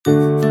Hello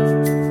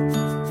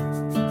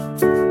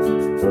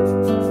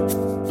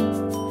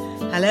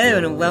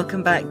and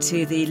welcome back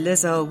to the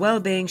Liz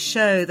Wellbeing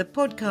Show, the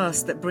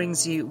podcast that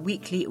brings you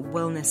weekly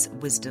wellness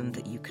wisdom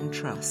that you can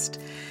trust.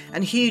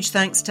 And huge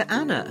thanks to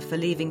Anna for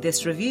leaving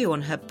this review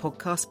on her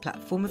podcast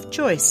platform of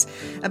choice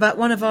about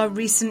one of our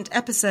recent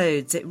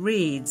episodes. It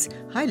reads,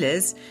 "Hi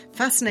Liz,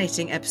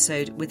 fascinating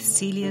episode with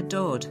Celia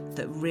Dodd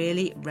that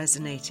really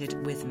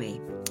resonated with me."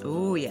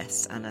 Oh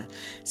yes, Anna.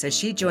 So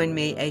she joined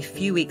me a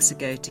few weeks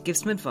ago to give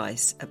some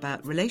advice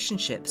about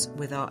relationships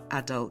with our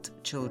adult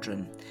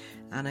children.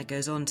 Anna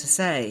goes on to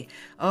say,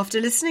 "After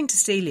listening to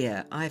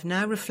Celia, I've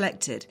now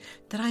reflected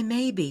that I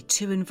may be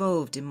too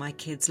involved in my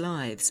kids'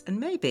 lives, and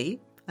maybe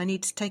I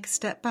need to take a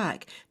step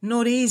back.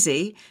 Not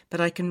easy,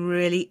 but I can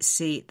really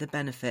see the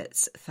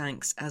benefits.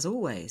 Thanks, as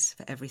always,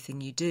 for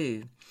everything you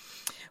do."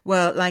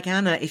 Well, like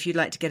Anna, if you'd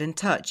like to get in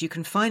touch, you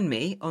can find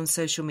me on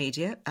social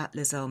media at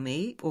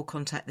LizElMe or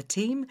contact the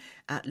team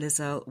at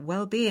Lizelle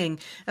Wellbeing.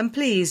 And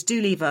please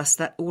do leave us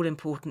that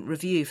all-important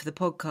review for the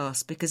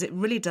podcast because it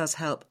really does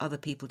help other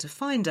people to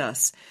find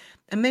us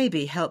and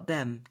maybe help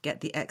them get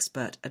the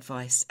expert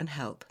advice and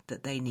help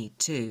that they need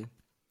too.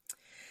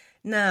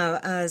 Now,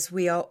 as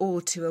we are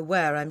all too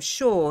aware, I'm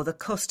sure the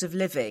cost of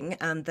living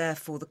and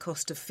therefore the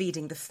cost of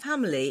feeding the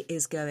family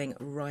is going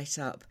right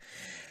up.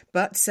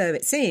 But so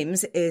it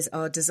seems is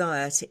our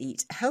desire to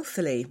eat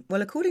healthily.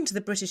 Well, according to the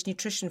British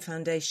Nutrition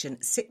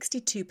Foundation,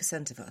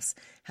 62% of us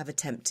have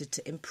attempted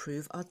to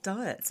improve our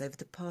diets over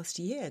the past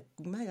year.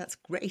 Man, that's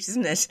great,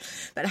 isn't it?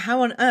 But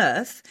how on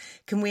earth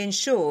can we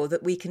ensure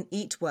that we can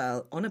eat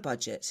well on a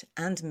budget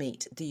and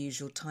meet the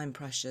usual time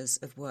pressures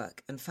of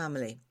work and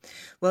family?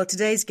 Well,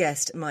 today's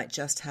guest might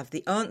just have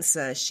the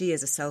answer. She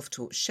is a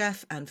self-taught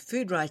chef and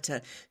food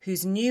writer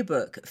whose new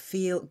book,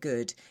 Feel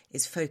Good,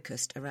 is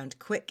focused around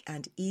quick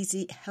and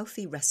easy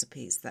healthy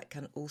recipes that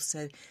can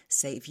also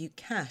save you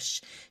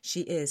cash. She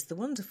is the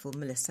wonderful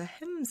Melissa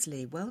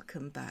Hemsley.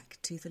 Welcome back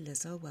to the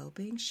Liz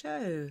Wellbeing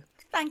Show.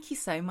 Thank you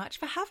so much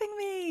for having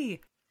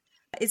me.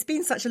 It's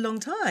been such a long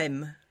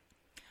time.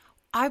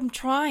 I'm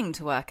trying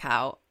to work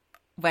out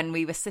when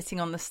we were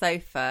sitting on the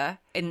sofa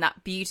in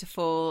that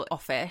beautiful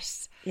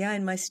office. Yeah,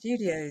 in my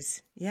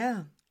studios.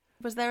 Yeah.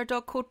 Was there a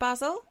dog called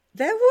Basil?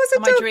 There was a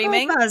Am dog I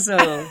dreaming? called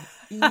Basil.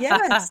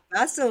 Yes,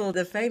 Basil,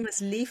 the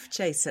famous leaf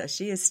chaser.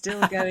 She is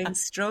still going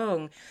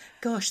strong.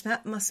 Gosh,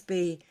 that must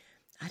be,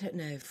 I don't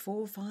know,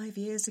 4 or 5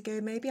 years ago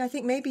maybe. I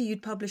think maybe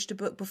you'd published a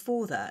book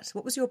before that.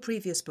 What was your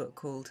previous book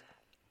called?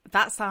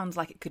 That sounds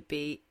like it could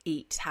be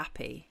Eat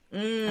Happy.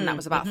 And that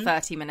was about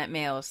 30-minute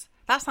meals.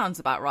 That sounds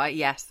about right.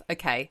 Yes.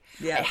 Okay.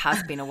 Yeah. It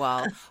has been a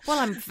while. Well,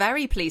 I'm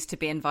very pleased to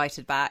be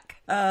invited back.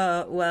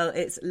 Well,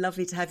 it's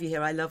lovely to have you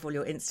here. I love all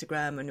your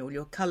Instagram and all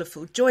your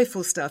colourful,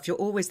 joyful stuff. You're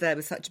always there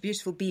with such a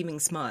beautiful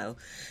beaming smile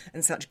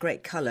and such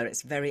great colour.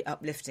 It's very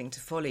uplifting to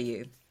follow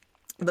you.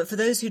 But for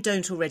those who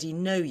don't already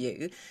know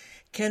you,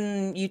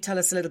 can you tell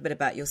us a little bit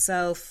about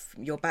yourself,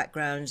 your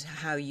background,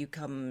 how you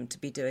come to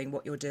be doing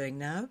what you're doing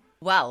now?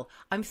 Well,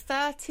 I'm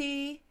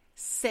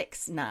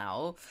 36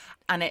 now,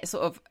 and it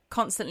sort of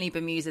constantly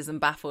bemuses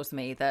and baffles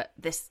me that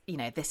this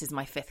is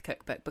my 5th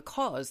cookbook,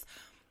 because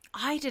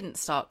I didn't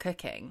start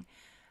cooking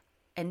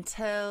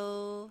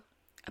until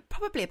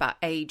probably about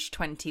age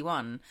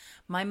 21.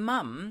 My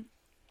mum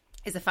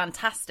is a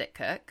fantastic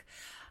cook,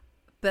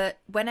 but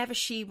whenever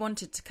she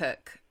wanted to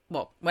cook,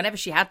 whenever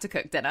she had to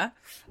cook dinner,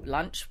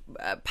 lunch,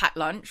 packed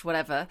lunch,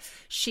 whatever,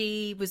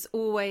 she was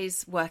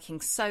always working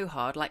so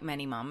hard, like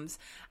many mums,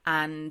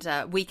 and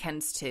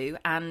weekends too.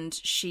 And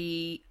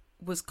she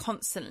was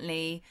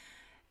constantly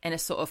in a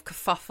sort of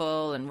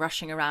kerfuffle and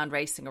rushing around,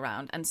 racing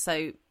around. And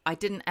so I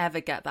didn't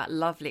ever get that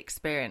lovely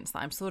experience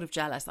that I'm sort of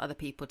jealous other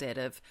people did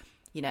of,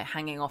 you know,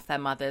 hanging off their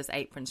mother's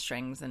apron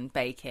strings and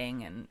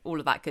baking and all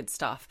of that good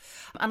stuff.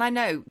 And I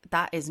know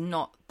that is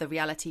not the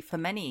reality for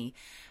many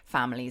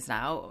families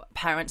now.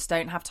 Parents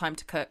don't have time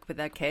to cook with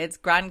their kids.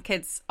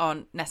 Grandkids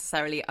aren't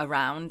necessarily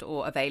around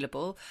or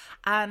available.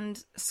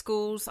 And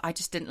schools, I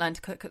just didn't learn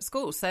to cook at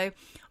school. So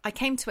I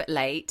came to it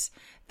late.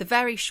 The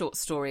very short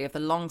story of the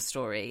long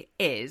story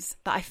is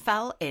that I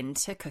fell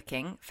into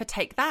cooking for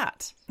Take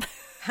That.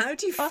 How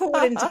do you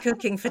fall into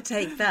cooking for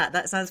Take That?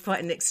 That sounds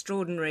quite an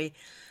extraordinary...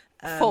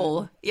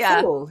 Fall,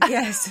 yeah. Fall,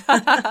 yes.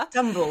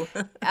 Tumble.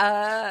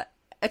 A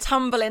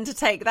tumble into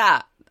Take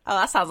That. Oh,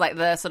 that sounds like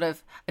the sort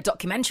of a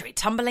documentary,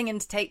 tumbling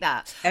into Take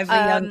That. Every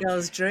young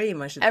girl's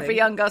dream, I should think. Every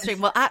young girl's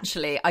dream. Well,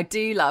 actually, I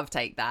do love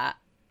Take That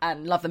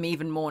and love them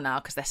even more now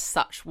because they're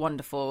such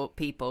wonderful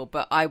people.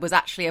 But I was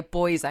actually a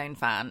Boyzone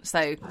fan.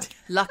 So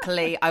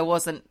luckily I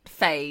wasn't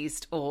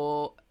fazed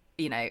or...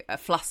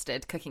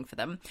 flustered cooking for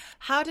them.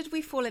 How did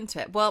we fall into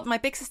it? Well, my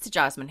big sister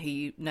Jasmine, who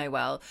you know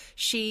well,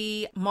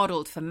 she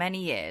modelled for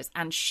many years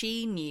and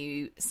she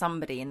knew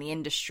somebody in the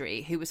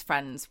industry who was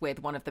friends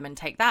with one of them in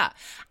Take That.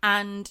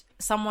 And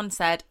someone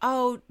said,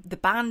 oh, the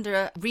band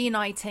are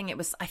reuniting. It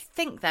was, I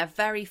think, their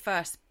very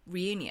first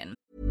reunion.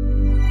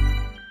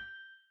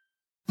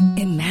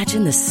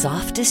 Imagine the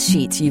softest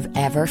sheets you've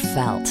ever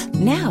felt.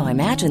 Now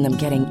imagine them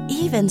getting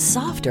even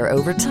softer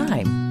over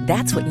time.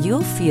 That's what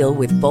you'll feel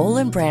with Bowl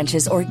and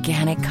Branch's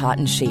organic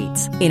cotton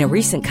sheets. In a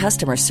recent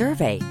customer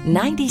survey,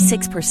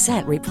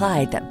 96%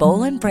 replied that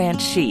Bowl and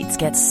Branch sheets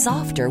get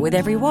softer with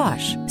every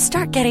wash.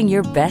 Start getting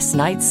your best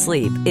night's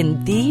sleep in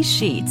these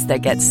sheets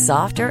that get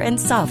softer and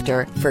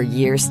softer for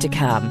years to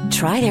come.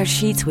 Try their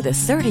sheets with a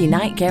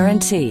 30-night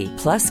guarantee.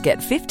 Plus, get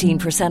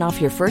 15% off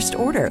your first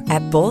order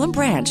at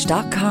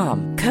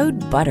bowlandbranch.com. Code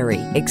BUTTERY.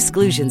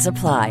 Exclusions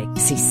apply.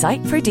 See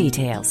site for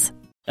details.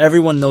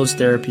 Everyone knows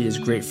therapy is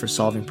great for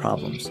solving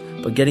problems,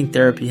 but getting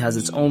therapy has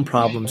its own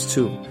problems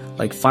too,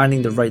 like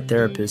finding the right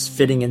therapist,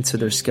 fitting into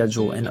their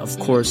schedule, and of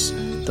course,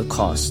 the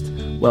cost.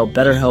 Well,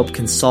 BetterHelp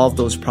can solve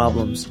those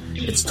problems.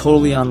 It's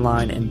totally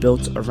online and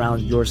built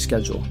around your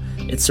schedule.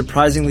 It's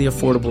surprisingly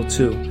affordable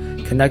too.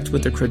 Connect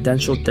with a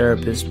credentialed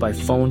therapist by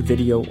phone,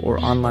 video,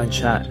 or online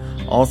chat,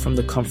 all from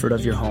the comfort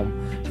of your home.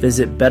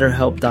 Visit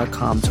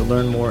BetterHelp.com to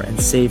learn more and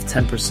save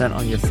 10%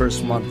 on your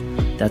first month.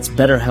 That's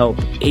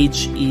BetterHelp,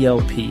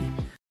 H-E-L-P.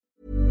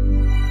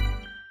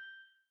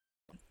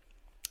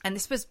 And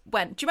this was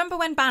when, do you remember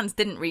when bands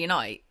didn't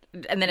reunite?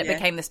 And then it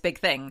became this big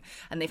thing.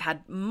 And they've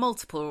had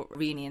multiple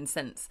reunions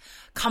since.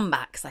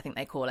 Comebacks, I think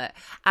they call it.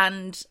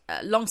 And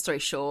long story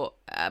short,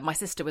 my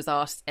sister was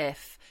asked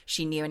if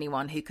she knew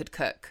anyone who could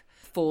cook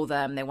for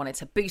them. They wanted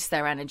to boost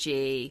their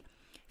energy,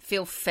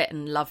 feel fit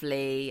and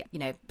lovely, you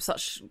know,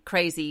 such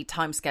crazy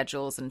time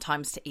schedules and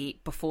times to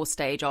eat before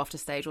stage, after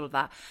stage, all of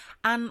that.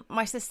 And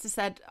my sister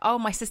said, oh,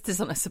 my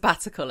sister's on a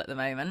sabbatical at the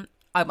moment.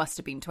 I must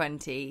have been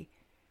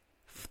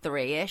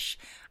 23-ish.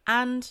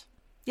 And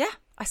yeah,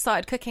 I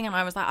started cooking and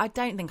I was like, I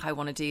don't think I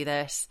want to do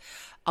this.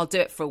 I'll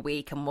do it for a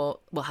week and we'll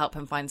help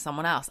him find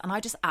someone else. And I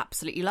just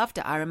absolutely loved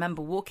it. I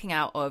remember walking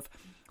out of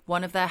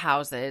one of their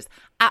houses,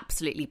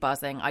 absolutely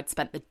buzzing. I'd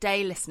spent the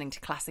day listening to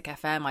Classic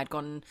FM. I'd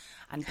gone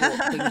and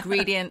bought the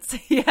ingredients.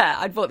 Yeah,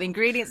 I'd bought the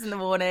ingredients in the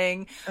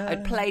morning.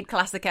 I'd played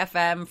Classic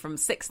FM from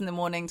 6 in the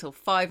morning till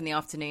 5 in the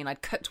afternoon.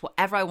 I'd cooked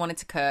whatever I wanted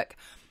to cook.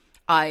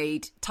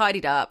 I'd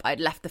tidied up.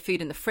 I'd left the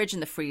food in the fridge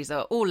and the freezer,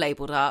 all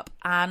labelled up,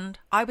 and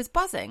I was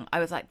buzzing. I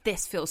was like,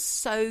 this feels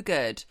so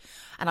good.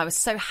 And I was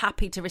so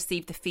happy to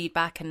receive the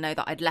feedback and know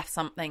that I'd left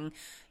something,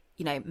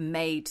 you know,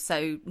 made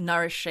so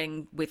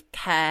nourishing with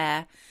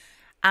care.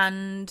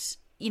 And,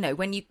 you know,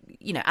 when you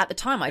know, at the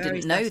time I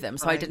didn't know them,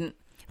 so I didn't,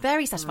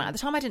 very satisfying. At the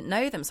time I didn't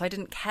know them, so I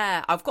didn't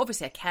care.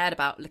 Obviously I cared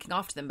about looking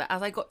after them, but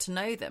as I got to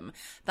know them,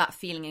 that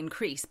feeling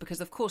increased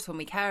because, of course, when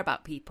we care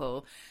about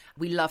people,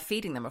 we love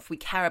feeding them. If we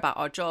care about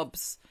our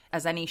jobs,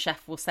 as any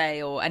chef will say,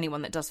 or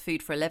anyone that does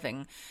food for a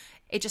living,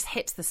 it just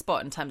hits the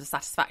spot in terms of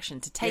satisfaction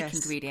to take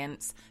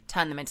ingredients,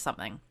 turn them into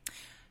something.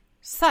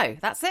 So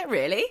that's it,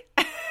 really.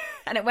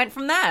 And it went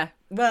from there.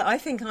 Well, I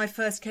think I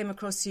first came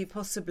across you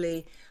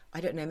possibly,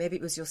 I don't know, maybe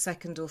it was your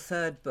second or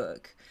third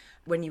book,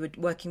 when you were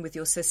working with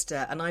your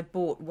sister, and I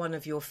bought one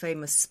of your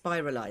famous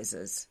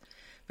spiralizers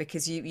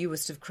because you were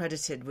sort of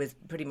credited with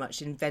pretty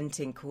much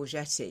inventing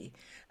courgette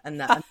and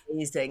that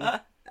amazing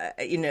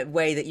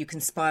way that you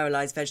can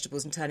spiralize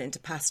vegetables and turn it into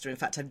pasta. In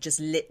fact, I've just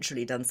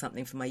literally done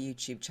something for my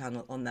YouTube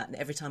channel on that, and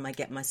every time I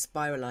get my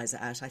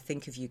spiralizer out, I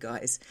think of you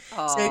guys.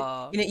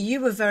 Aww. So, you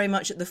were very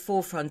much at the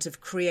forefront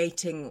of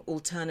creating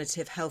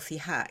alternative healthy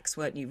hacks,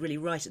 weren't you? Really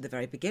right at the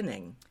very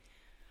beginning.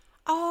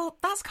 Oh,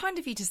 that's kind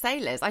of you to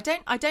say, Liz. I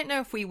don't know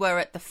if we were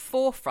at the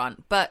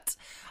forefront, but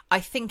I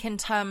think in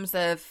terms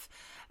of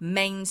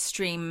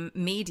mainstream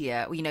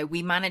media,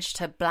 we managed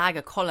to blag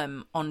a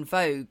column on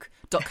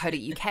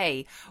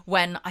Vogue.co.uk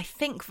when I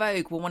think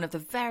Vogue were one of the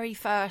very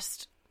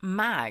first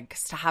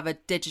mags to have a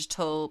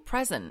digital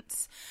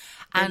presence.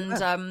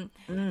 And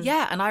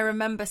and I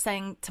remember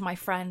saying to my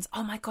friends,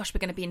 oh my gosh, we're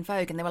going to be in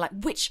Vogue. And they were like,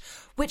 which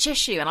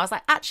issue? And I was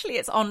like, actually,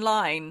 it's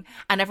online.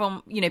 And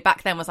everyone,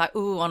 back then was like,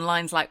 ooh,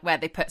 online's like where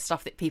they put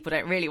stuff that people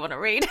don't really want to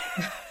read.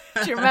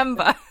 Do you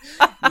remember?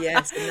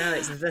 Yes, now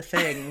it's the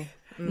thing.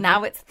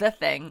 Now it's the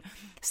thing.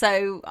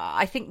 So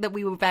I think that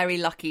we were very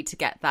lucky to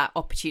get that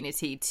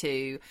opportunity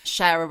to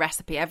share a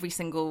recipe every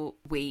single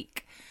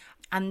week.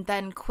 And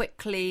then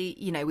quickly,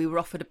 we were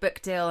offered a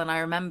book deal. And I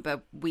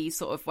remember we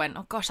sort of went,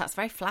 oh, gosh, that's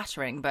very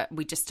flattering, but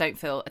we just don't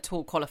feel at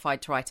all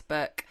qualified to write a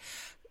book.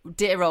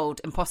 Dear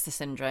old imposter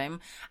syndrome.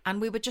 And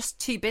we were just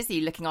too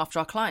busy looking after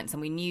our clients.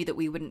 And we knew that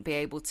we wouldn't be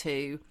able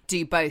to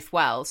do both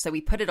well. So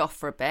we put it off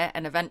for a bit.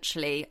 And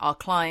eventually our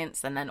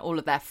clients and then all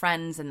of their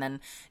friends and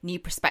then new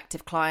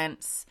prospective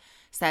clients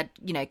said,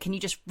 can you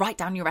just write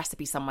down your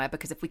recipe somewhere?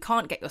 Because if we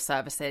can't get your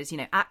services,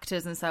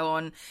 actors and so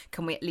on,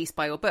 can we at least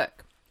buy your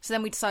book? So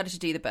then we decided to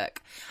do the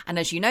book. And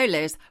as you know,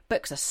 Liz,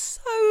 books are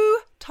so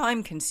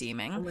time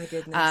consuming. Oh my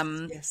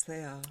goodness. Yes,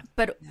 they are.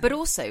 But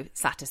also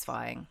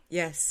satisfying.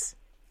 Yes.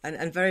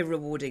 And very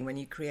rewarding when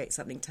you create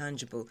something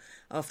tangible.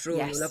 After all,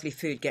 your lovely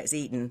food gets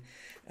eaten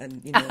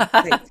and,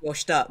 plates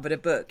washed up, but a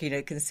book,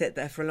 can sit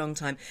there for a long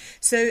time.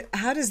 So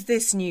how does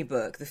this new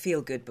book, the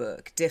Feel Good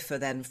book, differ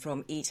then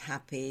from Eat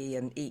Happy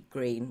and Eat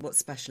Green? What's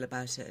special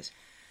about it?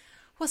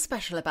 What's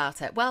special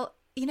about it? Well,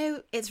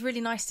 it's really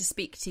nice to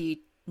speak to you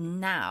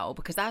now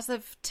because as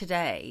of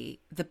today,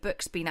 the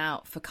book's been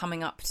out for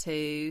coming up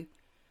to,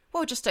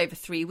 just over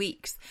 3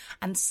 weeks.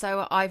 And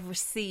so I've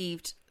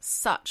received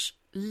such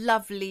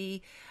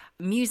lovely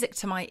music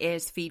to my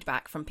ears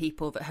feedback from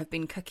people that have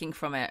been cooking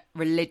from it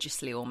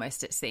religiously,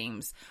 almost, it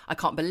seems. I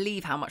can't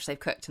believe how much they've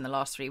cooked in the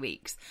last 3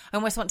 weeks. I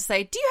almost want to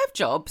say, do you have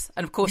jobs?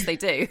 And of course they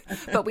do.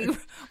 But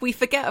we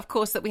forget, of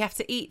course, that we have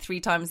to eat 3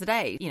 times a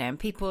day, you know, and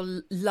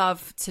people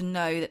love to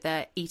know that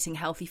they're eating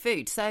healthy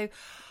food. So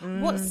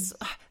there's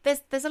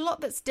a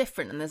lot that's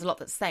different and there's a lot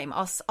that's the same.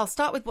 I'll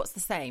start with what's the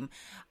same.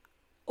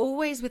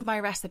 Always with my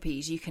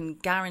recipes, you can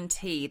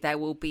guarantee there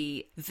will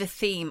be the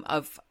theme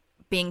of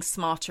being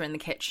smarter in the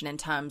kitchen in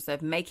terms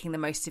of making the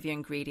most of your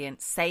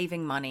ingredients,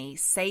 saving money,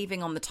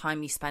 saving on the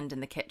time you spend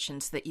in the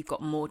kitchen so that you've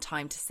got more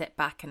time to sit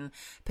back and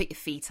put your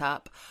feet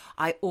up.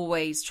 I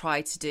always try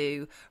to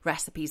do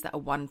recipes that are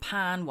one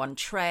pan, one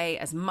tray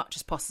as much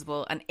as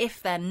possible. And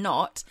if they're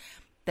not,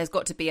 there's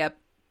got to be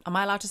am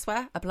I allowed to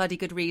swear? A bloody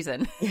good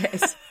reason.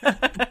 Yes.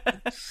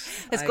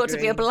 There's got to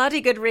be a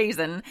bloody good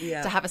reason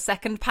to have a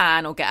second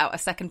pan or get out a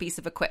second piece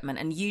of equipment.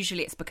 And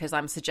usually it's because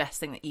I'm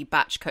suggesting that you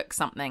batch cook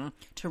something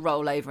to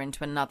roll over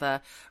into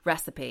another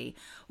recipe.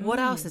 What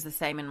else is the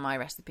same in my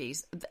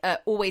recipes?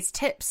 Always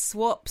tips,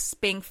 swaps,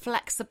 being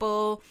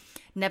flexible,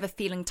 never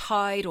feeling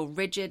tied or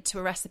rigid to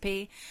a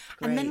recipe.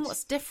 Great. And then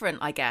what's different,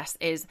 I guess,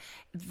 is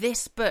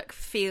this book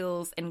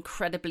feels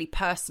incredibly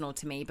personal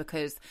to me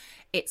because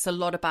it's a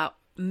lot about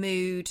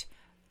mood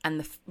and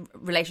the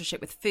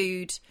relationship with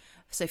food.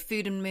 So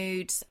food and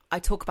mood, I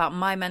talk about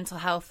my mental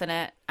health in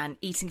it and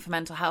eating for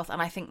mental health.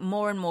 And I think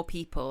more and more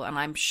people, and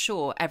I'm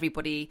sure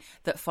everybody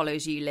that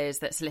follows you, Liz,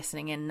 that's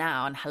listening in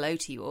now, and hello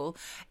to you all,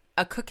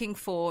 are cooking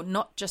for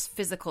not just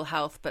physical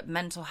health, but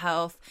mental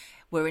health.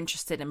 We're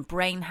interested in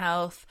brain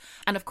health.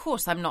 And of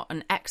course, I'm not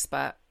an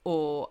expert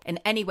or in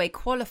any way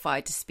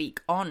qualified to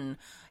speak on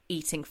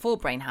eating for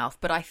brain health,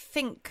 but I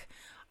think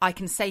I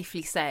can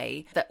safely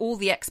say that all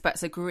the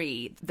experts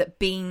agree that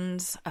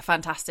beans are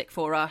fantastic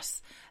for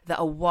us, that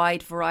a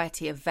wide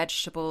variety of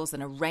vegetables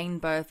and a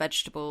rainbow of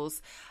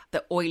vegetables,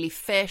 that oily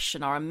fish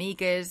and our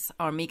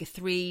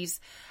omega-3s,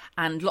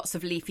 and lots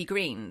of leafy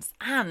greens.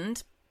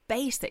 And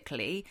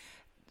basically,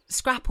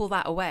 scrap all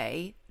that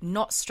away,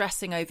 not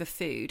stressing over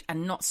food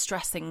and not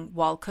stressing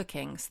while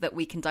cooking so that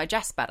we can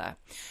digest better.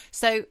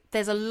 So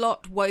there's a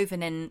lot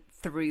woven in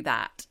through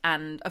that.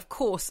 And of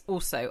course,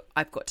 also,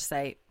 I've got to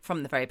say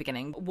from the very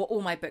beginning, what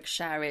all my books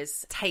share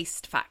is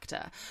taste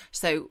factor.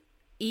 So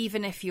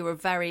even if you're a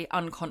very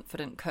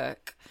unconfident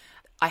cook,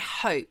 I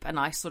hope, and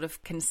I sort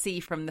of can see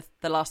from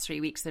the last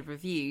 3 weeks of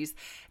reviews,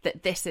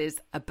 that this is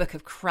a book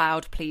of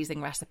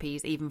crowd-pleasing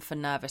recipes, even for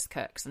nervous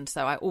cooks. And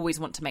so I always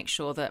want to make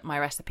sure that my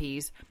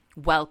recipes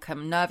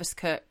welcome nervous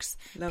cooks,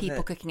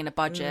 people cooking in a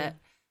budget.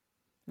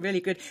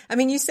 Really good. I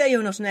mean, you say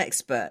you're not an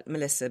expert,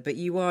 Melissa, but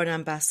you are an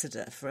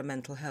ambassador for a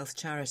mental health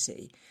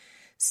charity.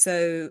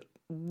 So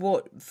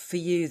what, for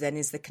you, then,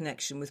 is the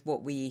connection with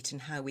what we eat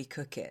and how we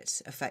cook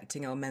it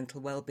affecting our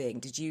mental well-being?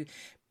 Did you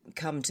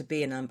come to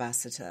be an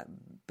ambassador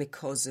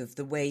because of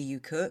the way you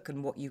cook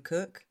and what you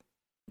cook?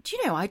 Do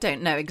you know, I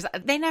don't know.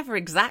 They never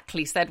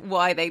exactly said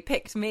why they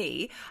picked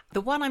me.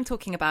 The one I'm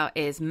talking about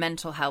is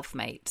Mental Health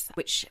Mate,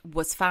 which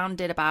was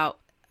founded about,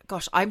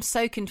 gosh, I'm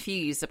so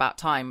confused about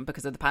time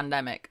because of the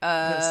pandemic.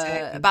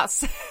 About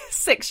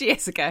 6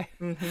 years ago,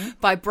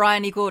 by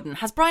Bryony Gordon.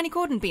 Has Bryony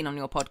Gordon been on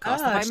your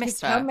podcast? Have I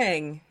missed her?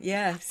 Coming,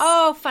 yes.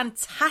 Oh,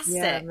 fantastic!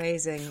 Yeah,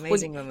 amazing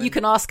woman. You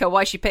can ask her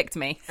why she picked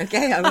me.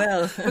 Okay, I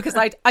will. Because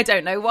I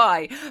don't know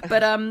why.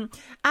 But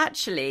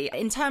actually,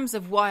 in terms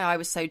of why I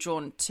was so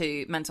drawn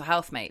to Mental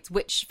Health Mates,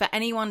 which for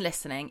anyone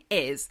listening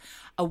is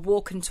a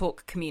walk and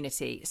talk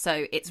community.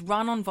 So it's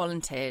run on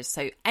volunteers,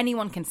 so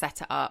anyone can set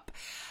it up.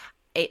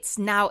 It's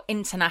now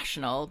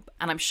international,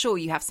 and I'm sure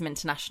you have some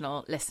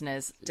international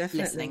listeners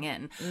listening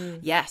in.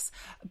 Yes,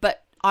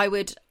 but I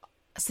would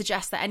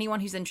suggest that anyone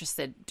who's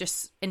interested,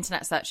 just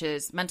internet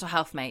searches Mental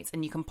Health Mates,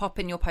 and you can pop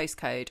in your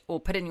postcode or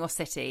put in your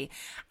city,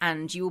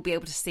 and you will be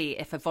able to see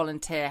if a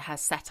volunteer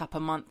has set up a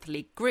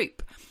monthly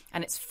group,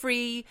 and it's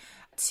free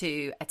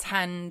to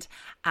attend.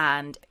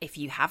 And if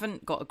you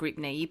haven't got a group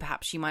near you,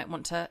 perhaps you might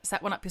want to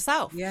set one up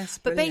yourself. Yes,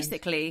 but brilliant.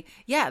 basically,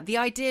 the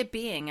idea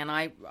being, and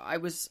I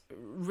was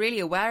really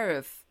aware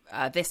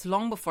of this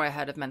long before I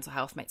heard of Mental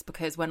Health Mates,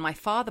 because when my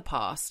father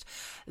passed,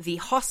 the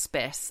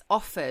hospice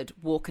offered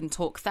walk and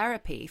talk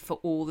therapy for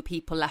all the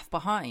people left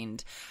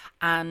behind.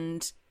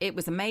 And it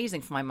was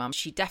amazing for my mum.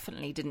 She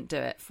definitely didn't do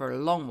it for a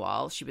long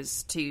while. She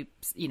was too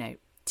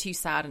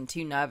sad and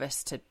too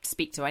nervous to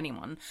speak to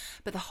anyone.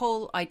 But the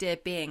whole idea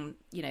being,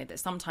 that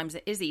sometimes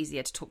it is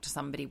easier to talk to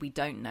somebody we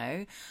don't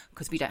know,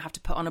 because we don't have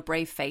to put on a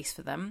brave face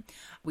for them.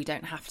 We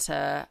don't have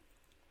to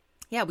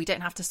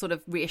sort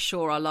of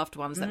reassure our loved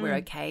ones that we're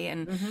okay.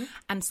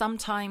 And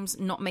sometimes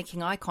not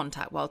making eye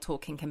contact while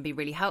talking can be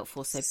really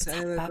helpful. So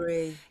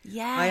agree.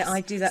 Yes.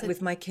 I do that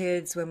with my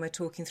kids when we're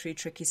talking through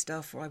tricky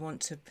stuff, or I want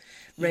to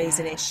raise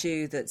an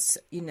issue that's,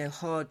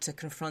 hard to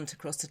confront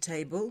across the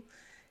table.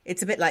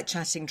 It's a bit like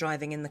chatting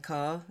driving in the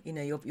car.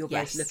 You're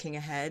both looking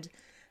ahead.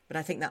 But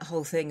I think that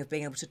whole thing of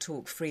being able to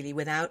talk freely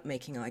without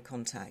making eye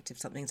contact if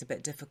something's a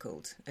bit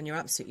difficult, and you're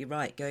absolutely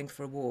right, going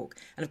for a walk,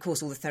 and of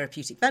course all the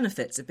therapeutic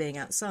benefits of being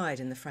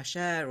outside in the fresh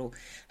air, or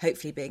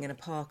hopefully being in a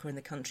park or in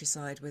the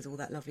countryside with all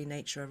that lovely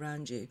nature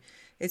around you.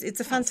 It's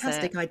a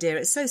fantastic idea.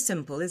 It's so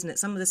simple, isn't it?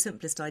 Some of the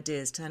simplest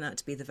ideas turn out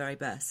to be the very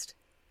best.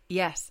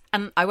 Yes.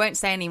 And I won't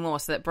say any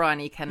more so that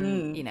Bryony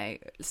can,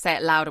 say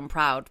it loud and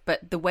proud.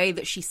 But the way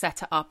that she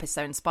set it up is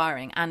so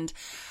inspiring. And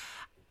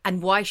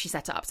why she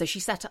set it up. So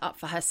she set it up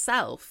for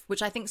herself,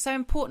 which I think is so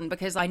important,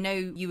 because I know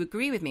you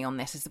agree with me on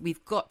this, is that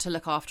we've got to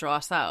look after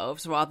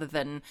ourselves rather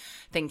than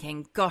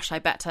thinking, gosh, I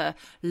better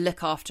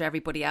look after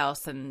everybody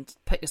else and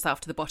put yourself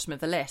to the bottom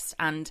of the list.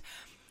 And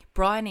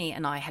Bryony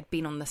and I had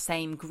been on the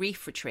same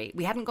grief retreat.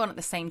 We hadn't gone at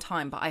the same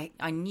time, but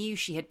I knew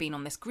she had been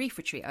on this grief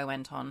retreat I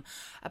went on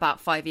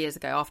about 5 years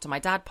ago after my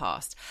dad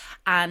passed.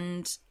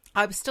 And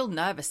I was still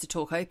nervous to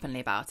talk openly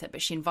about it,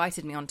 but she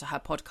invited me onto her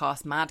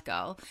podcast, Mad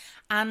Girl.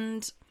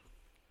 And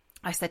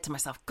I said to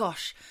myself,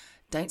 gosh,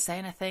 don't say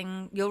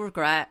anything you'll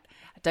regret.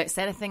 Don't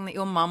say anything that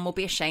your mum will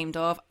be ashamed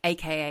of,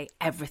 aka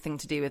everything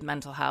to do with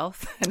mental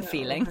health and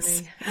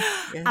feelings.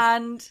 Yes.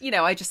 And,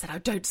 I just said, oh,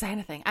 don't say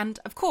anything. And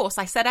of course,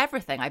 I said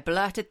everything. I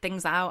blurted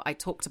things out. I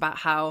talked about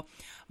how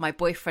my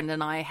boyfriend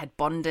and I had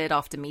bonded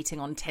after meeting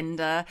on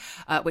Tinder,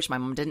 which my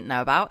mum didn't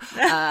know about.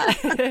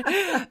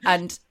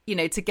 And,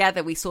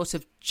 together we sort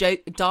of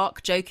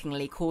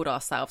jokingly called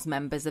ourselves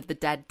members of the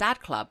Dead Dad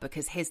Club,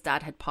 because his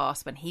dad had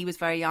passed when he was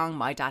very young.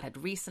 My dad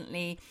had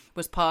recently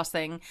was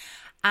passing.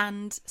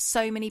 And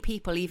so many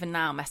people even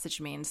now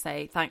message me and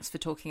say, thanks for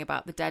talking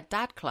about the Dead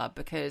Dad Club,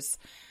 because,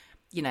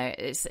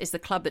 it's the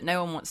club that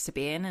no one wants to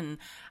be in.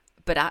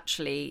 But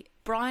actually,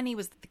 Bryony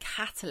was the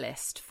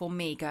catalyst for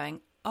me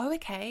going, oh,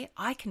 okay,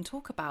 I can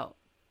talk about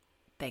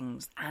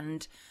things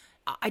and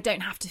I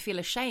don't have to feel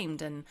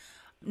ashamed, and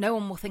no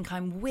one will think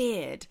I'm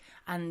weird,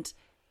 and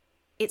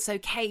it's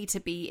okay to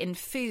be in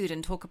food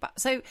and talk about.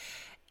 So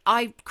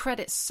I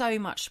credit so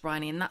much to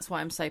Bryony, and that's why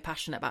I'm so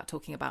passionate about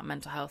talking about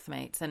mental health,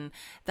 mates. And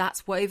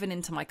that's woven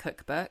into my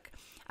cookbook.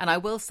 And I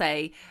will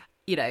say,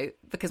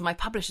 because my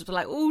publishers were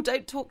like, oh,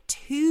 don't talk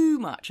too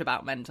much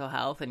about mental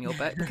health in your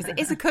book, because it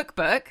is a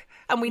cookbook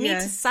and we need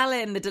to sell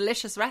in the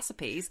delicious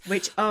recipes.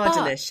 Which are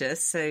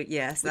delicious. So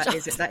yes, that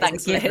is a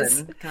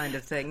given kind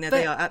of thing. No,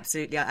 they are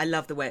absolutely. I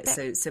love the way it's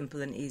so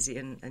simple and easy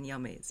and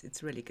yummy.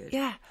 It's really good.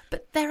 Yeah,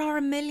 but there are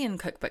a million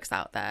cookbooks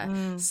out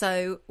there.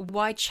 So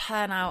why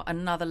churn out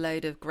another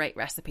load of great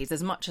recipes?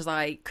 As much as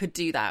I could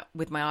do that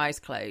with my eyes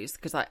closed,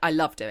 because I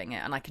love doing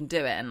it and I can do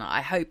it, and I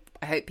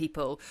hope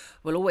people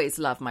will always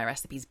love my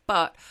recipes.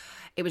 But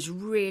it was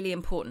really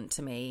important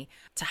to me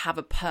to have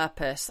a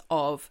purpose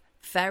of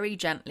very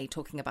gently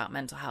talking about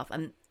mental health.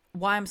 And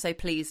why I'm so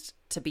pleased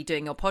to be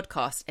doing your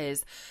podcast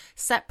is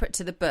separate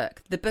to the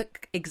book. The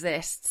book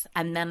exists,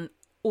 and then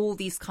all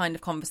these kind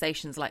of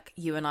conversations like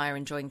you and I are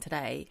enjoying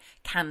today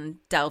can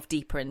delve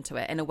deeper into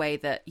it in a way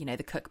that,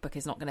 the cookbook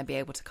is not going to be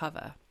able to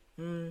cover.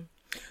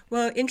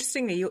 Well,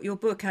 interestingly, your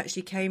book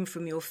actually came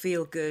from your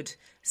feel-good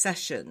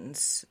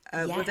sessions.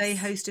 Yes. Were they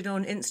hosted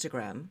on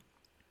Instagram?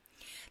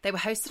 They were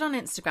hosted on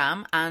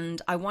Instagram,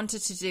 and I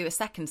wanted to do a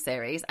second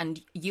series,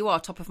 and you are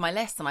top of my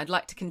list, and I'd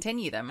like to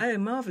continue them. Oh,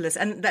 marvellous.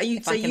 And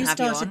you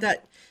started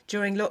that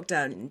during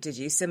lockdown, did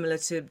you? Similar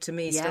to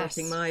me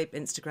starting my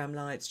Instagram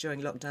lives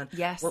during lockdown.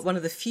 Yes. One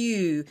of the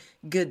few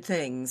good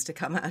things to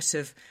come out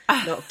of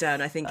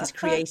lockdown, I think, is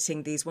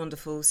creating these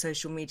wonderful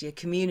social media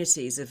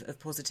communities of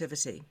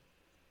positivity.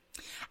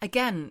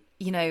 Again,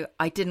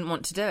 I didn't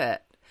want to do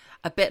it.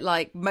 A bit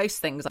like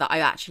most things that I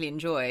actually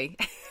enjoy.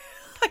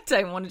 I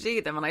don't want to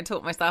do them, and I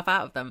talk myself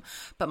out of them.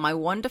 But my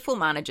wonderful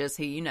managers,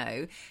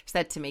 who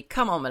said to me,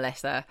 come on,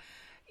 Melissa,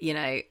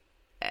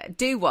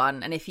 do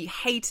one, and if you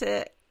hate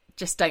it,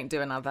 just don't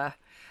do another.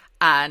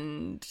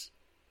 And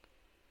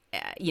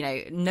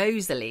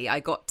nosily I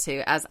got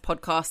to, as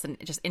podcasts and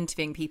just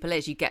interviewing people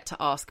is, you get to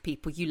ask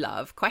people you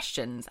love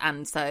questions.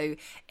 And so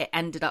it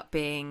ended up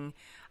being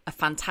a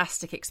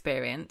fantastic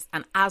experience.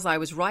 And as I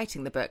was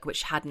writing the book,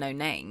 which had no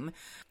name,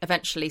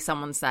 eventually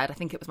someone said, I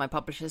think it was my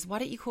publishers, why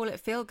don't you call it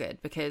Feel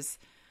Good? Because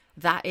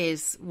that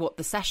is what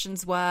the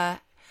sessions were.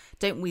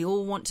 Don't we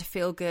all want to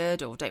feel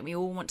good, or don't we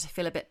all want to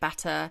feel a bit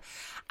better?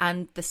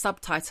 And the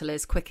subtitle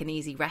is Quick and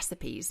Easy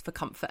Recipes for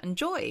Comfort and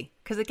Joy.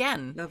 Because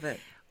again, love it.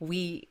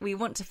 We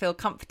want to feel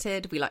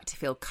comforted. We like to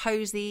feel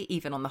cozy,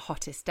 even on the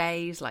hottest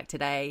days like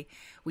today.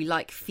 We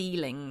like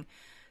feeling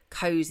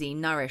cozy,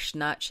 nourished,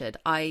 nurtured.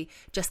 I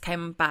just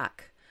came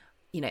back,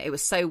 it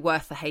was so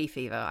worth the hay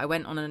fever. I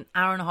went on an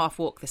 1.5-hour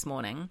walk this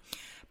morning,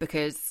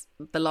 because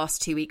the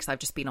last 2 weeks I've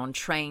just been on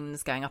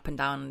trains going up and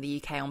down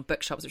the UK on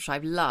bookshops, which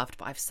I've loved,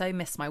 but I've so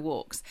missed my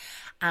walks.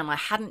 And I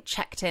hadn't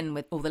checked in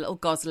with all the little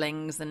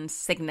goslings and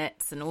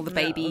cygnets and all the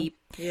baby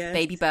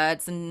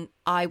birds, and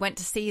I went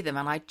to see them,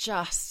 and I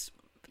just,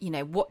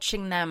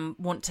 watching them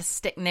want to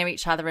stick near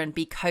each other and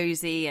be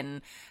cozy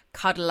and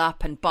cuddle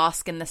up and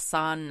bask in the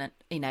sun,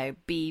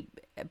 be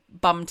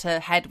bum to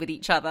head with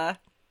each other.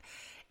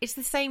 It's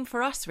the same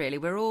for us, really.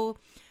 We're all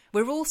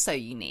so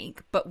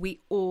unique, but we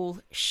all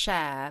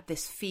share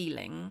this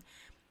feeling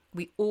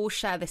we all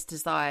share this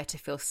desire to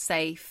feel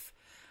safe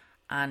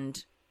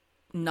and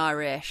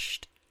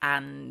nourished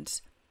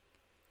and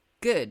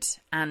good.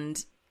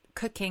 And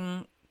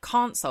cooking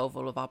can't solve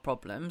all of our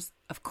problems,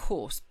 of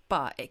course,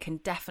 but it can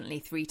definitely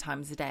 3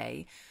 times a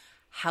day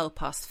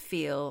help us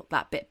feel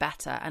that bit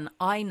better. And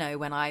I know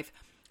when I've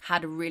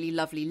had a really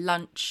lovely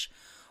lunch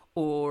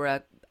or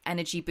a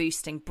energy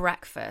boosting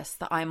breakfast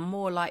that I'm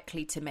more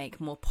likely to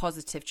make more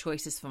positive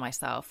choices for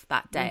myself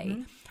that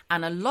day.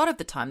 And a lot of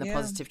the time the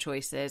positive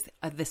choices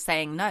are the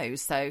saying no.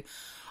 So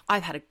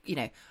I've had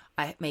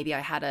I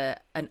had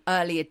an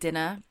earlier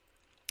dinner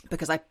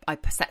because I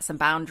set some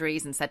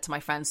boundaries and said to my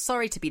friends,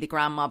 sorry to be the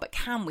grandma, but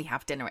can we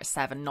have dinner at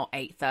 7, not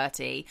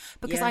 8:30?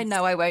 Because I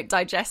know I won't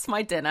digest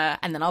my dinner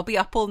and then I'll be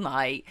up all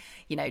night,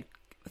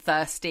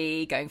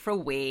 thirsty, going for a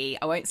wee.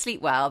 I won't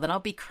sleep well. Then I'll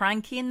be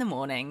cranky in the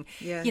morning,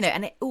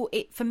 and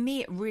it for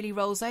me, it really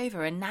rolls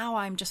over. And now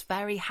I'm just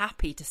very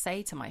happy to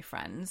say to my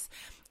friends,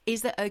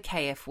 is it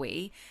okay if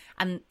we,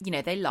 and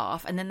they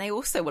laugh, and then they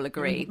also will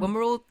agree when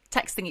we're all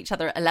texting each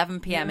other at 11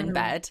 p.m. in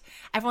bed,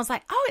 everyone's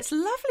like, oh, it's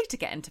lovely to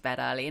get into bed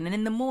early, and then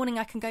in the morning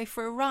I can go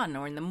for a run,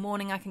 or in the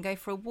morning I can go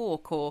for a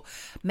walk, or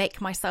make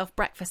myself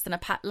breakfast and a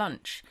packed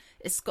lunch.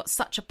 It's got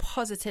such a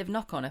positive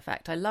knock-on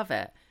effect. I love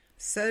it.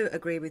 So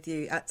agree with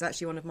you. That's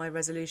actually one of my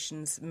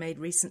resolutions made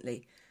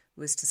recently,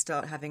 was to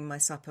start having my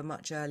supper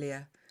much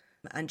earlier.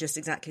 And just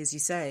exactly as you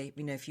say,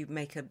 if you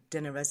make a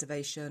dinner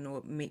reservation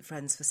or meet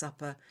friends for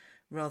supper,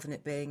 rather than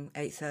it being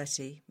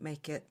 8:30,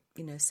 make it,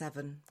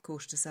 7,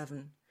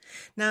 7:15.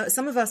 Now,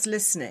 some of us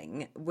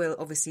listening will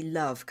obviously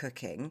love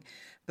cooking,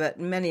 but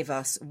many of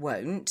us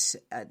won't.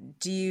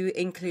 Do you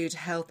include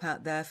help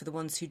out there for the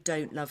ones who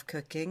don't love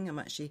cooking? I'm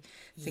actually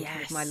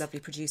thinking of my lovely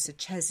producer,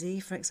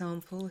 Chezzy, for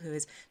example, who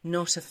is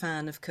not a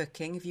fan of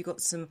cooking. Have you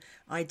got some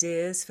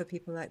ideas for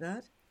people like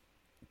that?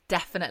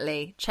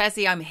 Definitely.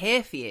 Chezzy, I'm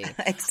here for you.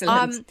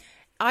 Excellent.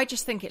 I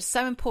just think it's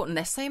so important.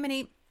 There's so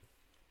many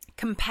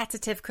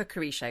competitive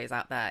cookery shows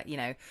out there,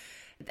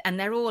 and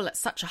they're all at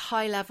such a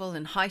high level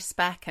and high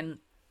spec, and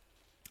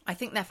I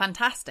think they're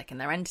fantastic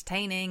and they're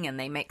entertaining and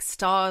they make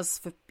stars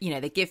for,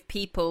 they give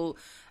people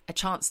a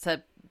chance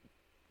to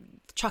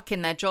chuck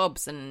in their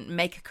jobs and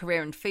make a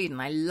career in food,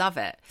 and I love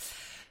it.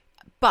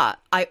 But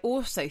I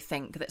also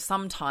think that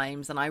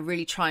sometimes, and I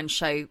really try and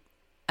show,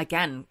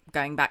 again,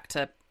 going back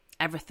to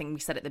everything we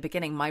said at the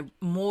beginning,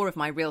 more of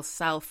my real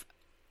self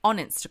on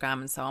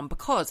Instagram and so on,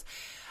 because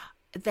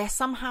there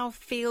somehow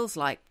feels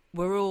like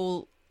we're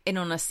all in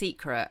on a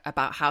secret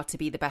about how to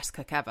be the best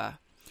cook ever.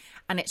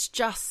 And it's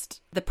just,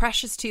 the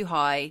pressure's too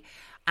high,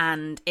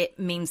 and it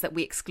means that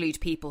we exclude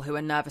people who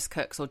are nervous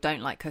cooks or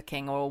don't like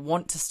cooking or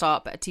want to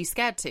start but are too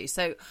scared to.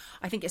 So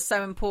I think it's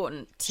so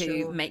important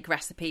to make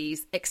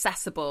recipes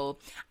accessible.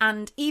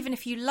 And even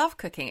if you love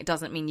cooking, it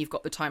doesn't mean you've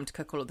got the time to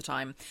cook all of the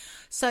time.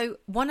 So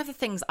one of the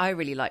things I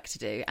really like to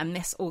do, and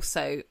this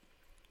also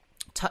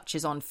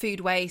touches on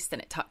food waste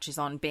and it touches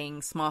on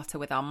being smarter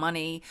with our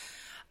money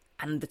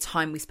and the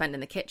time we spend in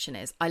the kitchen,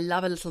 is I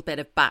love a little bit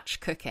of batch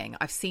cooking.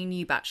 I've seen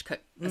you batch cook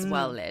as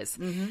well, Liz.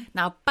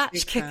 Now,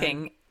 batch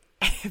cooking,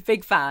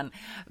 big fan.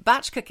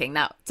 Batch cooking.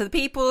 Now, to the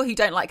people who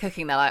don't like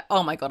cooking, they're like,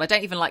 oh my God, I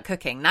don't even like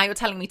cooking. Now you're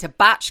telling me to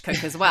batch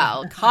cook as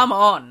well. Come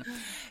on.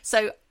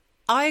 So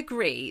I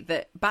agree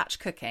that batch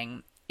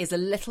cooking is a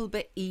little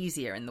bit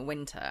easier in the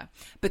winter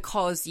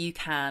because you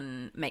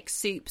can make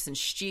soups and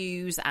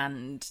stews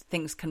and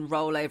things can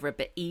roll over a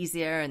bit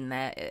easier, and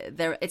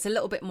it's a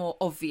little bit more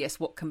obvious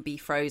what can be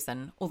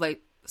frozen, although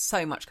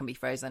so much can be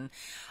frozen.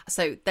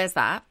 So there's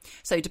that.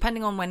 So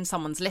depending on when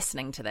someone's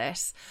listening to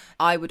this,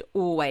 I would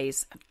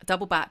always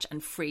double batch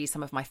and freeze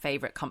some of my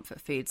favourite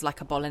comfort foods, like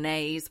a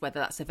bolognese,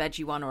 whether that's a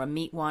veggie one or a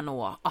meat one,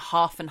 or a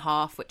half and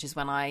half, which is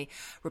when I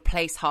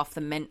replace half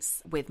the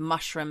mince with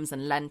mushrooms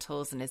and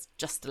lentils and is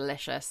just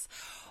delicious,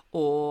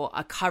 or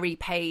a curry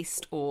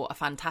paste, or a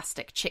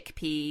fantastic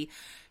chickpea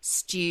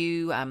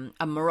stew,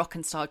 a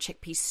Moroccan-style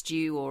chickpea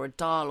stew, or a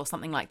dal, or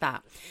something like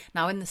that.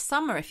 Now, in the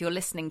summer, if you're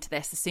listening to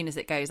this as soon as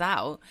it goes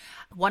out,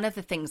 one of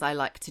the things I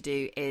like to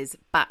do is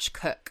batch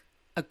cook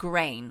a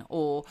grain,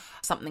 or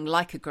something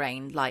like a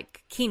grain,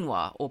 like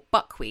quinoa or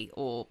buckwheat,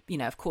 or,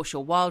 of course,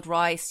 your wild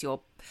rice,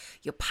 your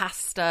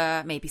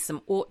pasta, maybe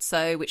some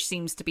orzo, which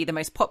seems to be the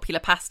most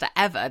popular pasta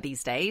ever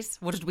these days.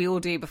 What did we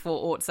all do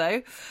before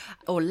orzo?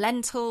 Or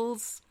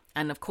lentils.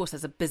 And of course,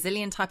 there's a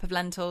bazillion type of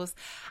lentils.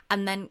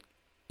 And then,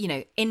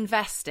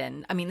 invest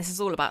in, this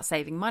is all about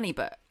saving money,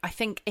 but I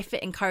think if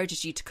it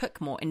encourages you to cook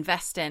more,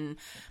 invest in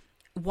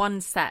one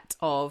set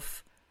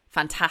of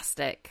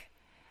fantastic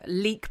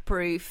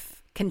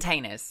leak-proof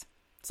containers.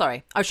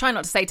 Sorry, I was trying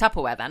not to say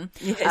Tupperware then.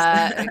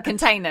 Yes.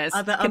 Containers.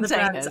 Other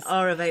brands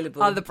are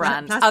available. Other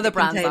brands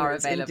are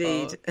available.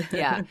 Indeed.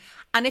 Yeah.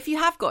 And if you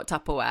have got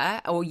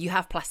Tupperware or you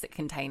have plastic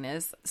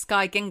containers,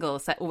 Sky Gingle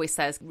always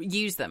says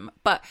use them.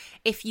 But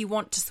if you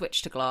want to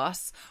switch to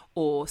glass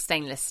or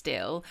stainless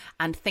steel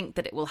and think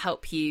that it will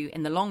help you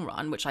in the long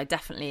run, which I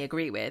definitely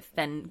agree with,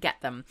 then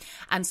get them.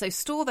 And so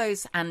store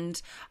those, and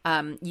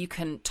you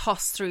can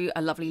toss through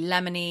a lovely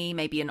lemony,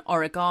 maybe an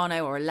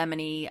oregano or a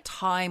lemony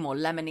thyme or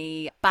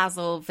lemony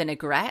basil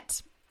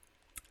vinaigrette.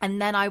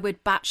 And then I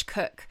would batch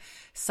cook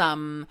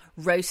some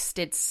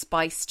roasted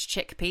spiced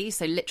chickpeas.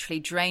 So literally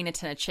drain a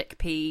tin of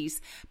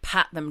chickpeas,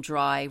 pat them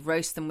dry,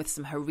 roast them with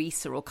some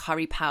harissa or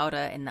curry powder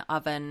in the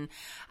oven,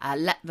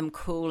 let them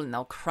cool and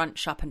they'll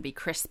crunch up and be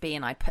crispy.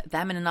 And I put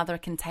them in another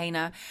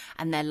container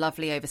and they're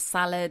lovely over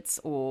salads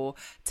or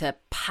to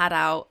pad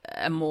out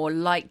a more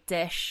light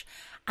dish.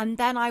 And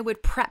then I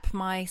would prep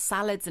my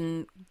salads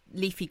and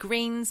leafy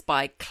greens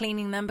by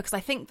cleaning them, because I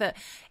think that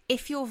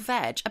if you're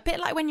veg, a bit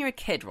like when you're a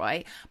kid,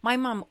 right? My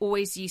mum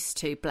always used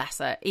to, bless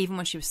her, even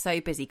when she was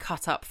so busy,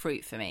 cut up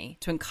fruit for me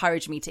to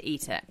encourage me to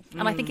eat it.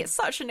 And I think it's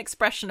such an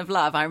expression of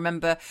love. I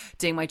remember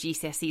doing my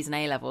GCSEs and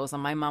A-levels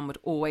and my mum would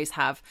always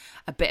have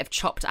a bit of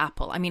chopped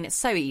apple. I mean, it's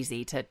so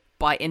easy to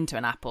bite into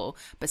an apple,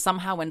 but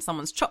somehow when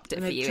someone's chopped it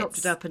for you, chopped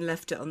it up and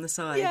left it on the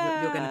side,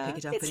 you're going to pick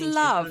it up it's and eat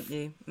love. it, aren't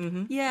you?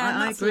 Mm-hmm. Yeah,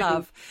 and that's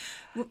love.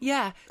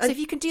 Yeah, so if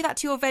you can do that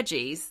to your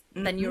veggies,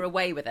 then you're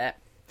away with it.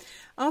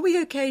 Are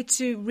we okay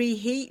to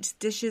reheat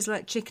dishes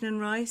like chicken and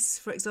rice,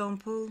 for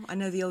example? I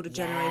know the older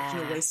generation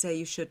always say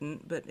you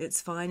shouldn't, but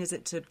it's fine, is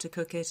it, to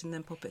cook it and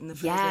then pop it in the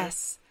freezer?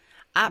 Yes.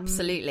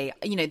 Absolutely.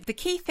 You know, the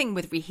key thing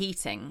with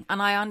reheating,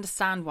 and I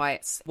understand why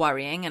it's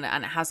worrying and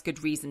it has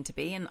good reason to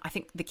be, and I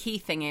think the key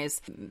thing is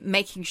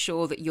making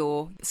sure that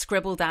you're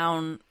scribble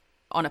down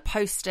on a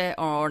Post-it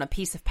or on a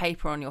piece of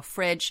paper on your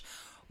fridge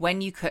when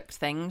you cooked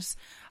things.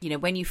 You know,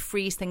 when you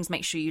freeze things,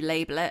 make sure you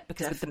label it,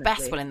 because with the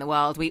best will in the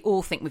world, we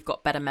all think we've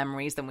got better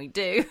memories than we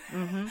do.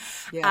 Mm-hmm.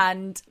 Yeah.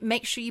 And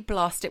make sure you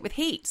blast it with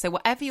heat. So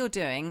whatever you're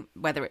doing,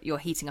 whether you're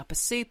heating up a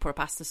soup or a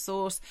pasta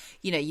sauce,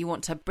 you know, you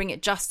want to bring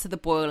it just to the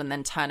boil and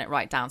then turn it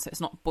right down so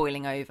it's not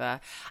boiling over.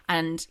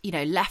 And, you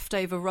know,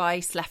 leftover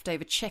rice,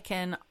 leftover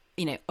chicken,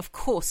 you know, of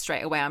course,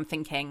 straight away I'm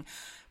thinking,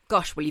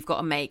 gosh, well, you've got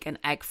to make an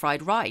egg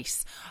fried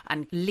rice,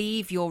 and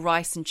leave your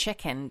rice and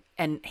chicken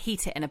and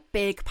heat it in a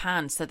big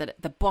pan so that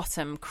the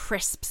bottom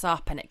crisps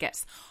up and it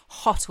gets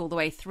hot all the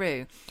way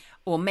through.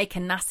 Or make a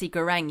nasi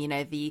goreng, you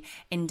know, the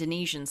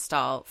Indonesian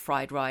style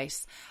fried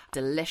rice.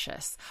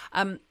 Delicious.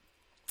 And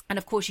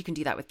of course you can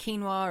do that with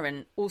quinoa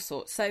and all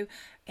sorts. So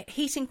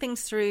heating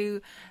things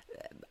through,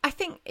 I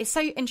think it's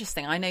so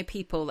interesting. I know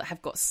people that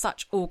have got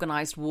such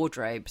organised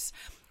wardrobes.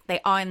 They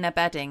iron their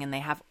bedding and they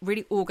have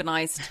really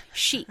organised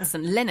sheets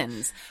and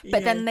linens,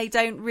 but then they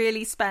don't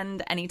really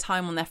spend any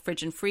time on their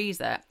fridge and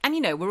freezer. And,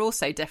 you know, we're all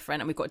so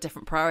different and we've got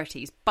different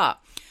priorities. But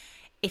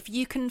if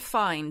you can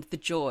find the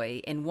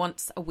joy in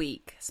once a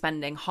week,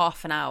 spending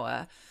half an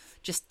hour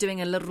just doing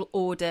a little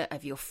audit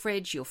of your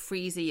fridge, your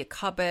freezer, your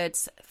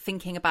cupboards,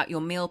 thinking about your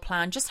meal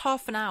plan, just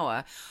half an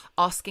hour,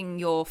 asking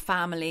your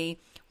family,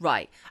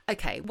 right,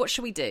 okay, what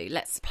should we do?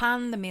 Let's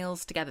plan the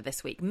meals together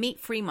this week.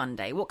 Meat-free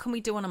Monday. What can we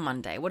do on a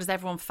Monday? What does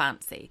everyone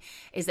fancy?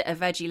 Is it a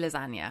veggie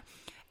lasagna?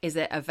 Is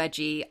it a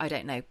veggie, I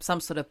don't know, some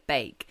sort of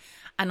bake?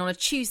 And on a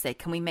Tuesday,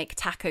 can we make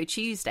Taco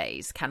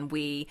Tuesdays? Can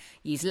we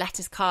use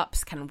lettuce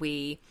cups? Can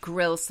we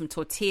grill some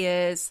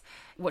tortillas?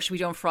 What should we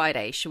do on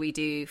Friday? Should we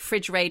do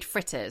fridge-raid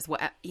fritters?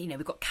 What, you know,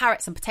 we've got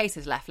carrots and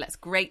potatoes left. Let's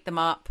grate them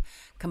up,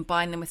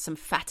 combine them with some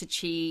feta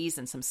cheese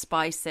and some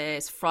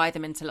spices, fry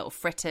them into little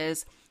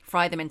fritters,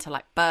 fry them into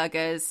like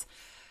burgers.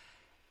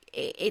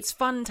 It's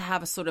fun to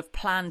have a sort of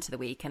plan to the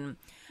week. And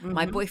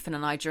my boyfriend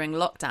and I, during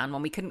lockdown,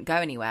 when we couldn't go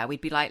anywhere,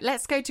 we'd be like,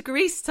 let's go to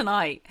Greece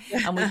tonight.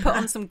 And we'd put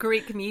on some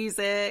Greek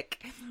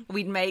music.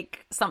 We'd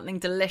make something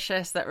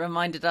delicious that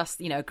reminded us,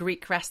 you know, a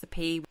Greek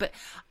recipe. But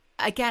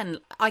again,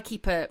 I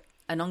keep an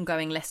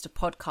ongoing list of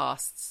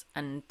podcasts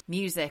and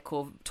music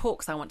or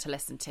talks I want to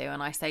listen to.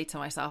 And I say to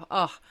myself,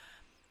 oh,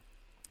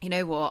 you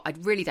know what? I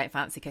really don't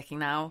fancy cooking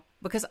now,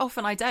 because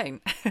often I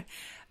don't.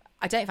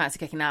 I don't fancy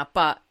cooking now,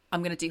 but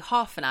I'm going to do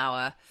half an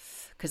hour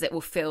because it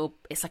will feel,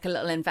 it's like a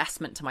little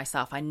investment to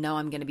myself. I know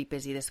I'm going to be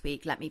busy this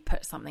week. Let me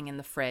put something in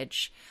the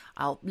fridge.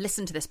 I'll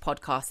listen to this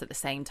podcast at the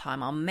same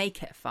time. I'll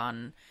make it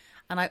fun.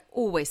 And I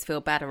always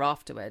feel better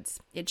afterwards.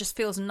 It just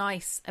feels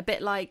nice. A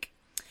bit like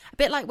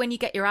when you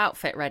get your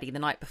outfit ready the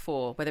night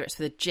before, whether it's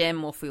for the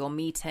gym or for your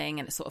meeting,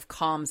 and it sort of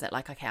calms it,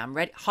 like, okay, I'm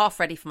ready, half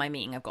ready for my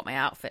meeting. I've got my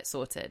outfit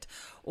sorted,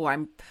 or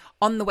I'm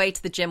on the way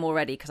to the gym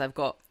already because I've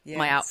got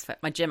my outfit,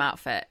 my gym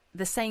outfit.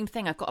 The same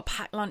thing. I've got a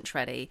packed lunch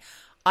ready.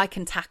 I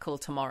can tackle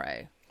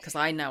tomorrow because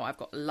I know I've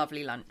got a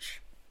lovely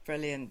lunch.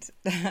 Brilliant.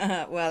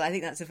 Well, I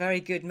think that's a very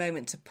good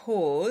moment to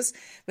pause.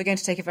 We're going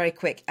to take a very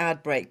quick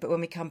ad break, but when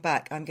we come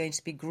back, I'm going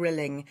to be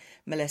grilling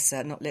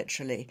Melissa, not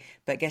literally,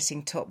 but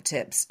getting top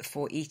tips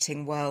for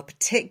eating well,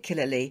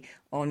 particularly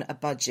on a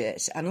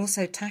budget, and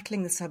also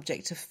tackling the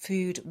subject of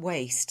food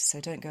waste.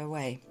 So don't go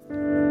away.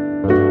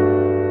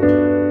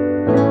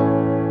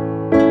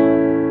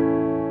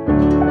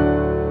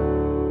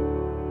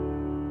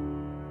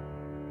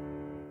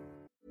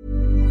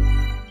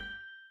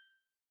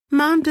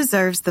 Mom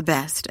deserves the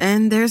best,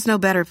 and there's no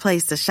better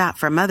place to shop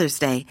for Mother's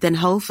Day than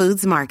Whole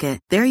Foods Market.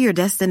 They're your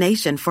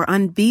destination for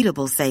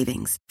unbeatable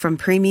savings, from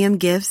premium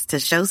gifts to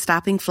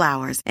show-stopping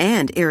flowers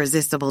and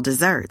irresistible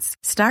desserts.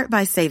 Start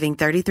by saving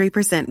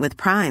 33% with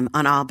Prime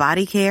on all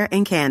body care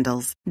and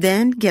candles.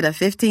 Then get a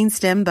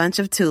 15-stem bunch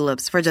of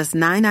tulips for just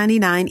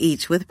 $9.99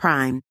 each with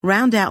Prime.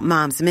 Round out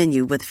Mom's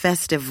menu with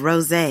festive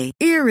rosé,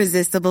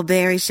 irresistible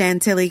berry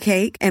chantilly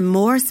cake, and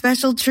more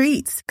special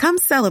treats. Come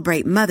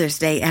celebrate Mother's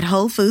Day at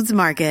Whole Foods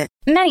Market.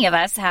 Many of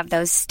us have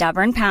those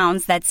stubborn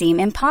pounds that seem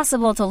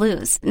impossible to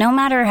lose, no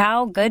matter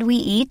how good we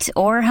eat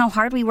or how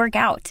hard we work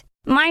out.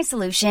 My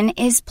solution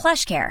is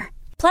PlushCare.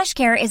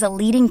 PlushCare is a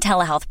leading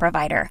telehealth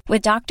provider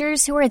with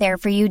doctors who are there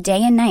for you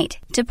day and night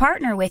to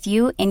partner with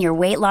you in your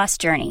weight loss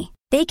journey.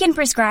 They can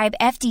prescribe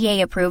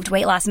FDA-approved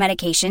weight loss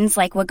medications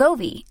like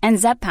Wegovy and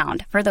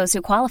Zepbound for those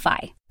who qualify.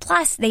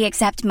 Plus, they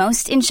accept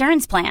most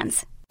insurance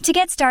plans. To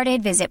get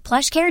started, visit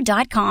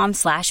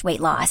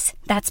plushcare.com/weightloss.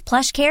 That's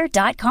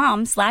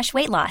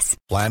plushcare.com/weightloss.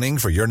 Planning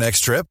for your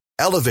next trip?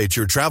 Elevate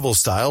your travel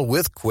style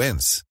with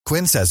Quince.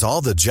 Quince has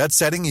all the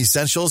jet-setting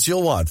essentials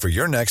you'll want for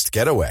your next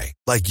getaway,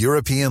 like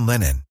European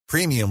linen,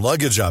 premium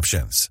luggage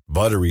options,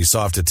 buttery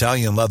soft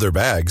Italian leather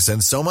bags,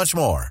 and so much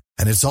more.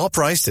 And it's all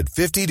priced at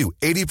 50 to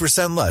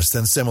 80% less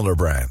than similar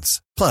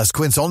brands. Plus,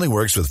 Quince only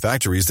works with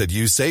factories that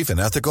use safe and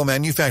ethical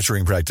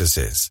manufacturing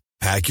practices.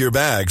 Pack your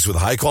bags with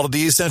high-quality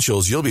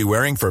essentials you'll be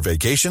wearing for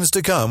vacations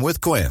to come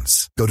with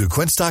Quince. Go to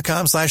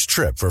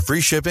quince.com/trip for free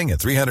shipping and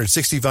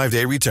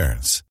 365-day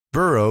returns.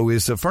 Burrow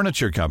is a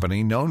furniture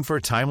company known for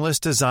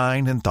timeless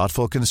design and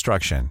thoughtful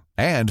construction,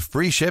 and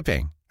free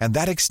shipping, and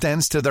that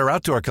extends to their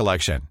outdoor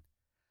collection.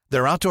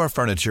 Their outdoor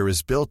furniture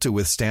is built to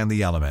withstand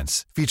the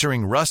elements,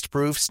 featuring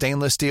rust-proof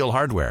stainless steel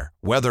hardware,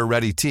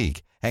 weather-ready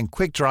teak, and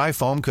quick-dry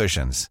foam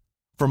cushions.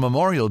 For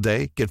Memorial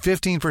Day, get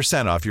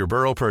 15% off your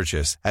Burrow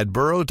purchase at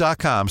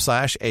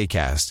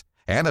burrow.com/ACAST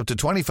and up to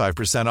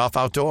 25% off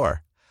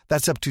outdoor.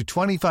 That's up to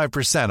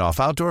 25% off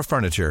outdoor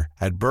furniture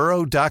at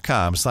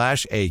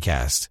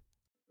burrow.com/ACAST.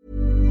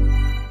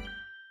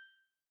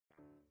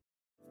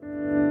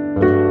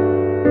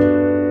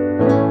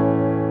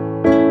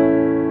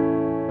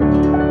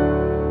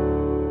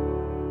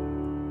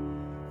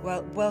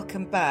 Well,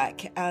 welcome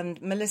back.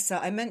 And Melissa,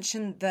 I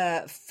mentioned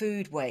the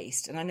food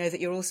waste, and I know that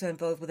you're also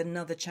involved with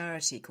another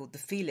charity called the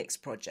Felix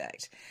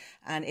Project.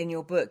 And in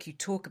your book, you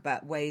talk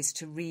about ways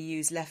to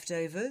reuse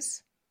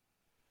leftovers.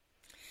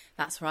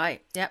 That's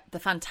right. Yep. The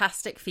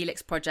fantastic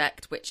Felix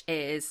Project, which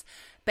is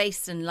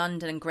based in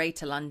London and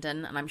Greater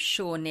London. And I'm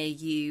sure near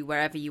you,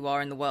 wherever you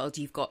are in the world,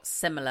 you've got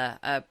similar,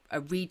 a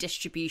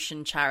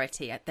redistribution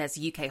charity. There's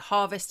UK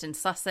Harvest in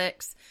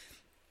Sussex.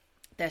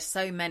 There's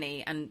so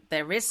many, and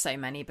there is so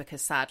many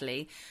because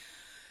sadly,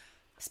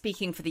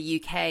 speaking for the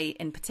UK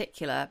in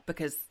particular,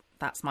 because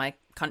that's my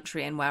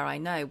country and where I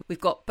know,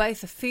 we've got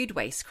both a food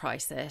waste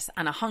crisis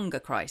and a hunger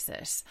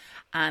crisis.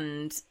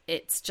 And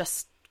it's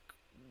just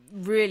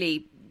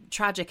really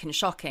tragic and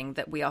shocking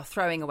that we are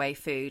throwing away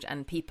food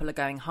and people are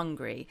going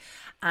hungry.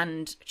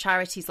 And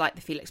charities like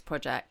the Felix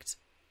Project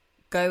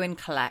go and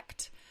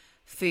collect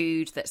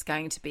food that's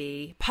going to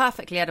be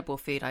perfectly edible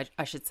food,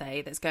 I should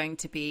say, that's going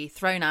to be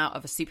thrown out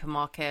of a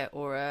supermarket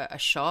or a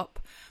shop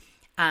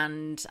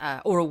and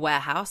or a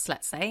warehouse,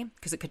 let's say,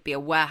 because it could be a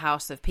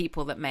warehouse of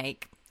people that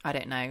make, I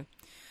don't know,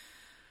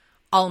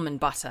 almond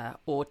butter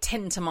or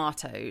tinned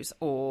tomatoes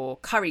or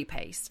curry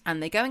paste,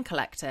 and they go and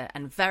collect it,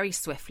 and very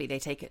swiftly they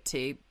take it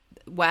to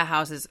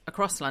warehouses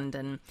across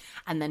London,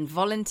 and then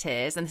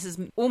volunteers, and this is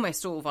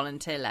almost all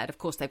volunteer led, of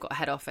course they've got a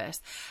head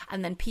office,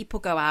 and then people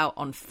go out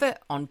on foot,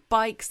 on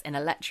bikes, in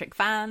electric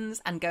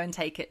vans, and go and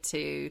take it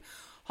to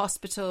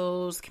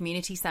hospitals,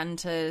 community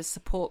centres,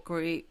 support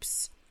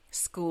groups,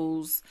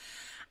 schools.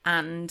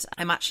 And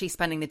I'm actually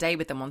spending the day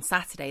with them on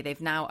Saturday.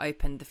 They've now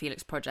opened, the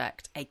Felix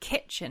Project, a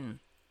kitchen.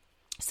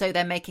 So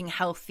they're making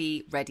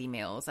healthy, ready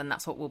meals, and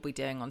that's what we'll be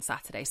doing on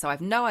Saturday. So I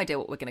have no idea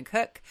what we're going to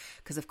cook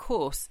because, of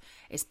course,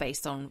 it's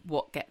based on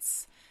what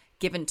gets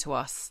given to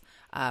us.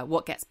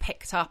 What gets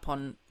picked up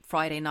on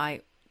Friday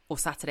night or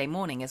Saturday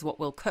morning is what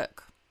we'll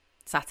cook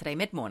Saturday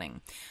mid-morning,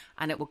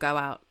 and it will go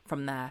out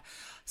from there.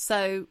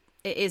 So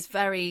it is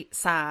very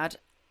sad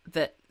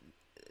that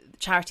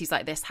charities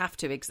like this have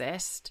to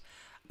exist,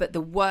 but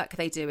the work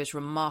they do is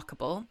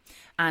remarkable,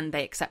 and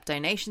they accept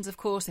donations, of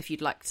course. If you'd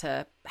like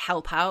to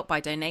help out by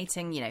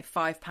donating,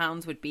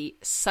 £5 would be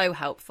so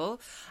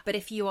helpful. But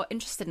if you are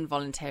interested in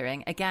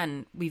volunteering,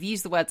 again, we've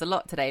used the words a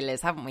lot today,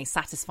 Liz, haven't we?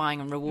 Satisfying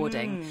and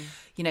rewarding.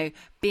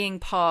 Being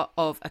part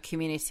of a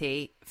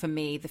community, for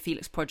me, the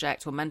Felix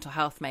Project or Mental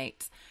Health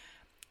Mate,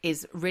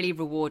 is really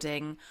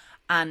rewarding.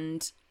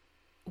 And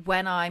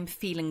when I'm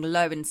feeling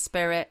low in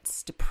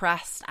spirits,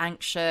 depressed,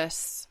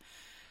 anxious,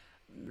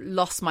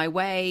 lost my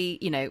way,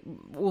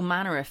 all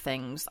manner of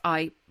things,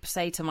 I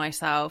say to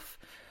myself,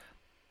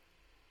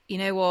 you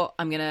know what,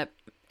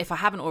 if I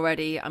haven't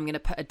already, I'm going to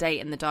put a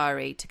date in the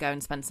diary to go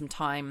and spend some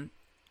time,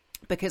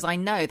 because I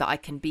know that I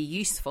can be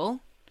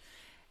useful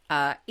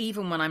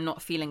even when I'm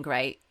not feeling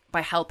great by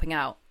helping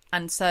out.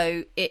 And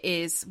so it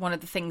is one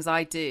of the things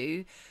I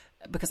do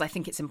because I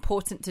think it's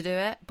important to do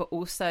it, but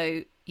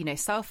also, you know,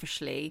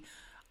 selfishly,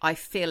 I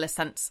feel a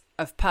sense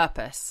of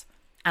purpose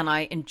and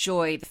I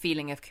enjoy the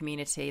feeling of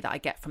community that I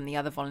get from the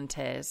other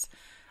volunteers.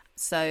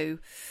 So,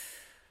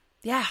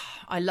 yeah,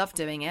 I love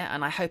doing it,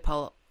 and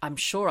I'm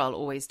sure I'll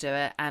always do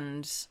it.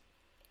 And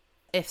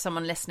if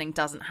someone listening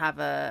doesn't have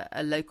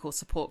a local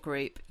support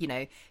group, you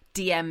know,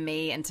 DM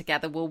me and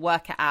together we'll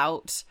work it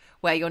out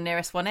where your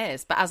nearest one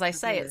is. But as I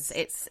say,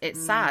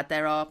 it's sad.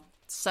 There are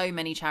so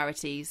many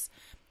charities,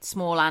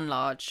 small and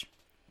large,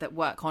 that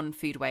work on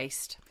food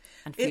waste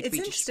and food It's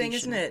redistribution. interesting,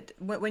 isn't it?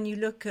 When you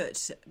look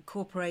at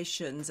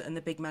corporations and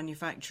the big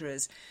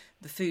manufacturers,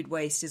 the food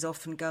waste is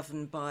often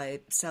governed by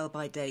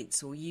sell-by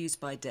dates or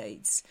use-by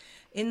dates.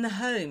 In the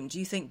home, do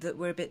you think that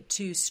we're a bit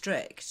too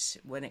strict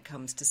when it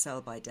comes to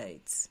sell-by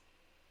dates?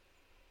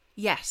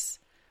 Yes.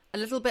 A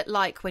little bit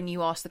like when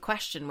you ask the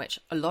question, which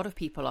a lot of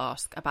people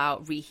ask,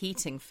 about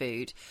reheating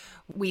food.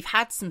 We've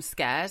had some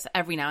scares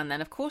every now and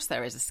then. Of course,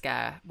 there is a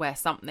scare where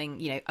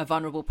something, you know, a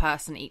vulnerable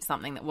person eats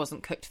something that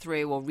wasn't cooked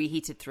through or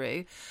reheated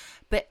through.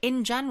 But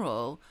in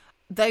general,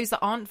 those that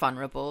aren't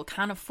vulnerable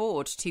can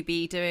afford to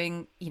be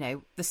doing, you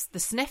know, the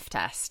sniff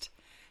test.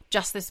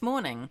 Just this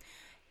morning,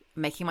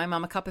 making my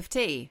mum a cup of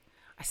tea,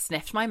 I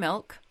sniffed my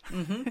milk.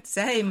 Mm-hmm.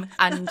 Same.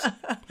 And,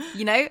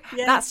 you know,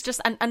 Yes. that's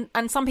just,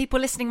 and some people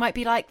listening might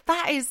be like,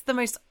 that is the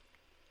most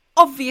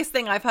obvious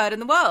thing I've heard in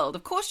the world.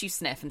 Of course you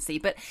sniff and see,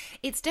 but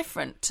it's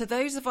different to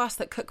those of us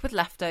that cook with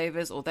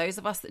leftovers, or those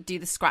of us that do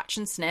the scratch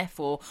and sniff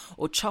or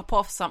chop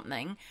off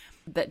something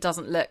that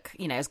doesn't look,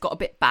 you know, has got a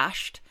bit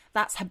bashed.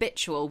 That's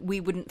habitual.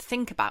 We wouldn't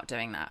think about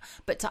doing that.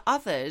 But to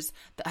others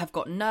that have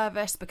got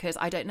nervous because,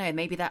 I don't know,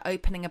 maybe they're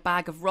opening a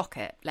bag of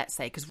rocket, let's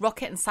say, because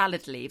rocket and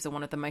salad leaves are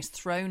one of the most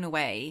thrown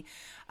away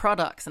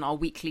products in our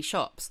weekly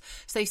shops.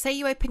 So say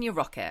you open your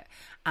rocket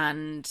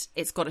and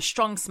it's got a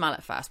strong smell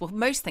at first. Well,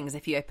 most things,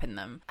 if you open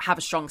them, have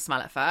a strong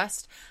smell at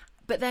first.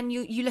 But then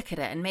you look at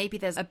it and maybe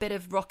there's a bit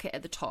of rocket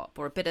at the top,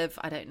 or a bit of,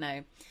 I don't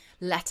know,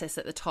 lettuce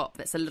at the top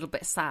that's a little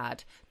bit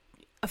sad.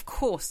 Of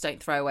course,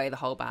 don't throw away the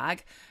whole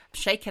bag.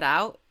 Shake it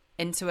out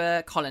into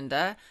a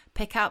colander,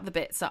 pick out the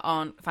bits that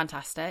aren't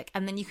fantastic,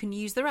 and then you can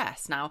use the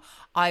rest. Now,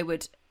 I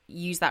would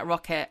use that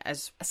rocket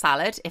as a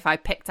salad if I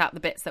picked out the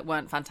bits that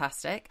weren't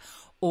fantastic,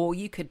 or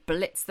you could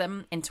blitz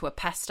them into a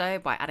pesto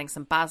by adding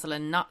some basil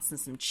and nuts and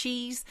some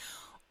cheese,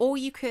 or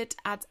you could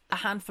add a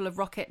handful of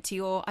rocket to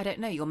your, I don't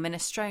know, your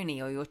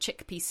minestrone or your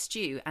chickpea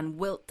stew and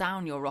wilt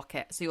down your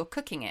rocket so you're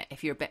cooking it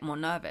if you're a bit more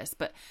nervous,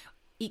 but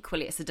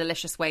equally it's a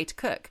delicious way to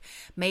cook.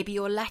 Maybe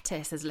your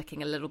lettuce is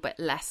looking a little bit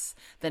less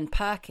than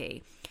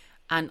perky,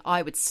 and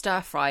I would stir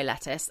fry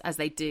lettuce as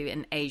they do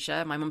in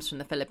Asia. My mum's from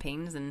the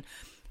Philippines and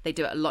they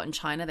do it a lot in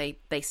China.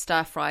 They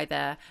stir fry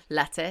their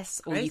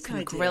lettuce, or Great you can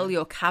idea. grill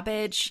your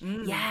cabbage.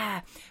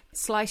 Yeah.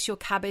 Slice your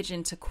cabbage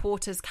into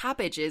quarters.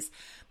 Cabbage is,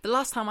 the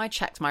last time I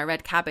checked, my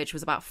red cabbage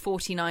was about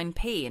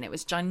 49p and it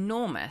was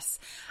ginormous.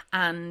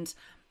 And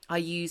I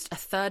used a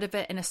third of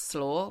it in a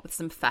slaw with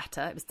some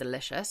feta. It was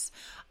delicious.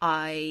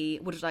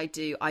 What did I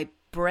do? I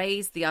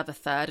braised the other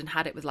third and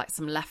had it with like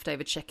some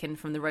leftover chicken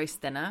from the roast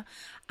dinner.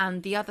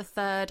 And the other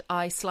third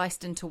I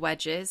sliced into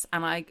wedges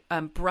and I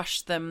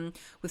brushed them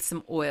with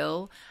some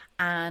oil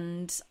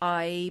and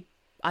I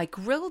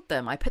grilled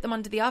them. I put them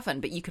under the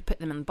oven, but you could put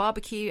them in the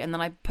barbecue, and then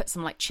I put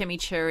some like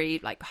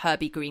chimichurri, like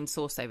herby green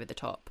sauce over the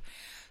top.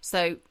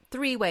 So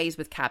 3 ways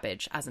with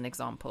cabbage as an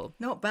example.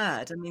 Not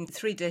bad. I mean,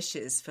 3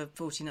 dishes for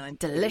 49.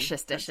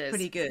 Delicious That's dishes.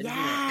 pretty good.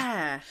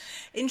 Yeah. Isn't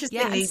it?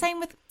 Interestingly, Yeah, and same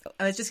with...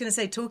 I was just going to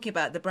say, talking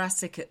about the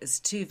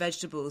brassicas, 2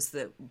 vegetables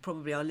that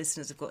probably our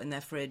listeners have got in their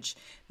fridge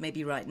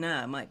maybe right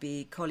now might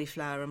be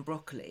cauliflower and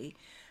broccoli.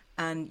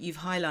 And you've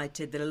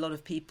highlighted that a lot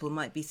of people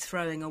might be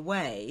throwing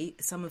away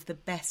some of the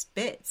best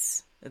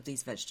bits of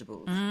these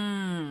vegetables.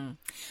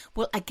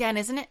 Well, again,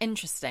 isn't it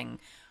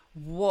interesting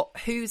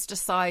who's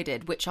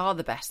decided which are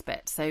the best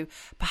bits? So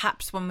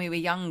perhaps when we were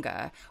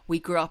younger, we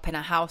grew up in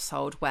a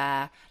household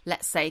where,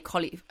 let's say,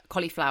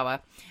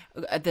 cauliflower,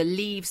 the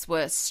leaves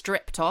were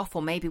stripped off,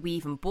 or maybe we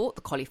even bought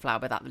the cauliflower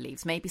without the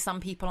leaves. Maybe some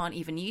people aren't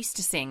even used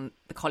to seeing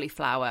the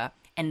cauliflower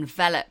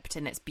enveloped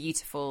in its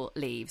beautiful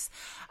leaves.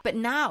 But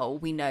now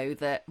we know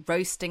that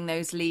roasting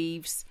those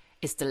leaves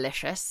is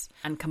delicious,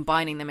 and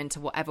combining them into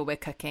whatever we're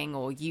cooking,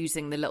 or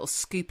using the little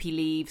scoopy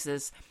leaves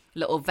as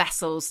little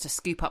vessels to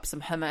scoop up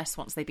some hummus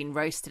once they've been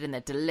roasted, and they're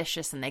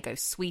delicious and they go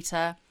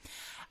sweeter.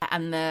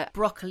 And the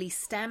broccoli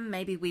stem,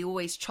 maybe we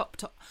always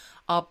chopped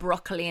our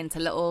broccoli into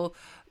little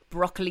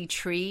broccoli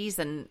trees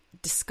and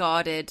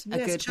discarded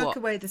a good, chuck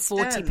away the stem.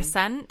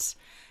 40%.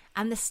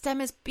 And the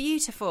stem is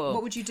beautiful.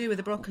 What would you do with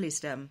a broccoli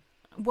stem?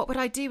 What would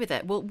I do with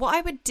it? Well, what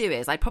I would do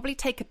is I'd probably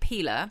take a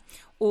peeler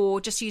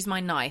or just use my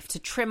knife to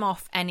trim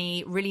off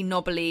any really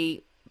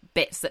knobbly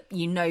bits that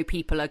you know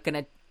people are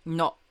going to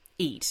not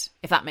eat,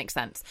 if that makes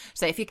sense.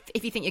 So if you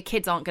think your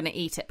kids aren't going to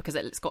eat it because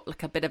it's got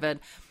like a bit of an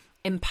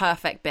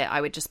imperfect bit,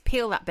 I would just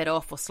peel that bit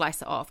off or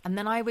slice it off, and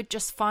then I would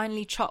just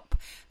finely chop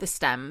the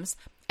stems.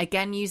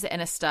 Again, use it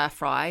in a stir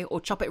fry,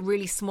 or chop it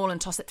really small and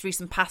toss it through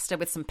some pasta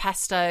with some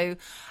pesto,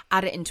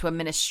 add it into a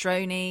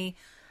minestrone.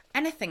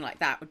 anything like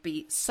that would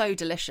be so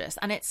delicious.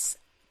 And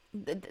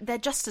they're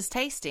just as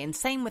tasty. And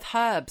same with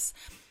herbs.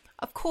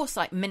 Of course,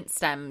 like mint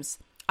stems,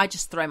 I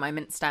just throw my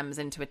mint stems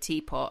into a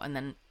teapot and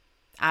then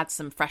add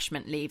some fresh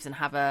mint leaves and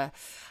have a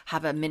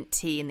mint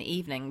tea in the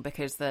evening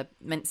because the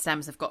mint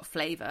stems have got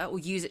flavour, or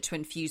use it to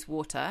infuse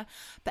water.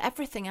 But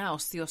everything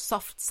else, your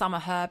soft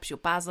summer herbs, your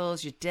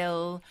basils, your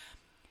dill,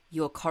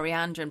 your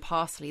coriander and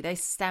parsley,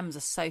 those stems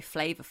are so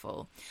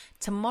flavourful.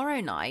 Tomorrow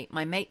night,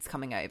 my mate's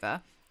coming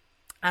over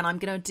and I'm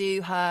going to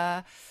do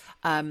her,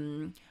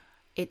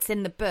 it's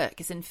in the book,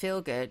 it's in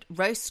Feel Good,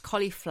 roast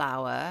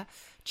cauliflower,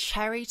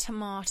 cherry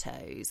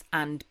tomatoes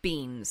and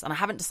beans. And I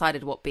haven't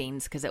decided what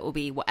beans, because it will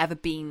be whatever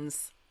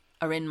beans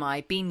are in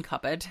my bean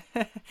cupboard.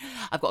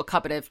 I've got a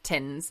cupboard of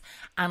tins,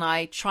 and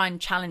I try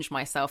and challenge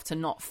myself to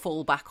not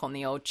fall back on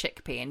the old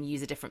chickpea and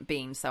use a different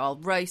bean. So I'll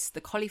roast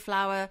the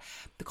cauliflower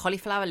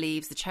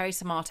leaves, the cherry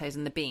tomatoes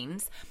and the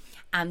beans.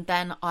 And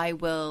then I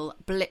will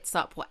blitz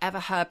up whatever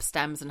herb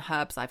stems and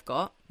herbs I've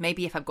got.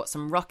 Maybe if I've got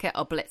some rocket,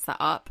 I'll blitz that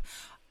up.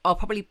 I'll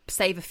probably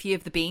save a few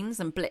of the beans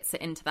and blitz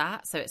it into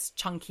that so it's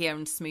chunkier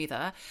and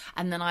smoother.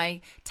 And then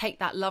I take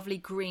that lovely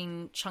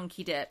green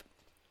chunky dip,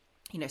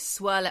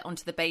 swirl it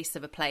onto the base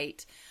of a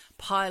plate,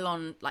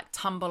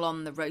 tumble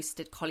on the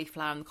roasted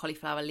cauliflower and the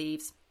cauliflower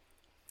leaves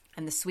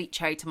and the sweet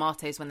cherry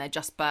tomatoes when they're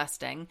just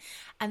bursting.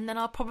 And then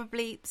I'll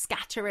probably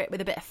scatter it with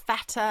a bit of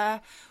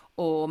feta,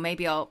 or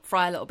maybe I'll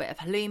fry a little bit of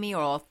halloumi,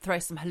 or I'll throw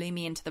some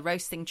halloumi into the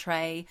roasting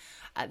tray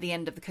at the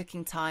end of the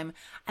cooking time.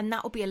 And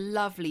that will be a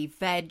lovely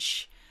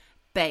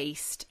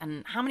veg-based.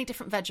 And how many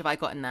different veg have I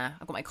got in there?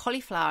 I've got my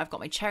cauliflower, I've got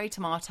my cherry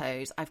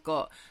tomatoes, I've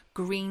got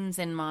greens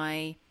in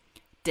my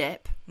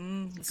dip,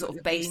 sort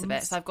of base of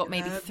it. So I've got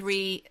maybe herbs.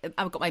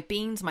 I've got my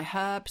beans, my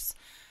herbs.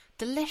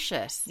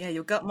 Delicious. Yeah,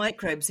 your gut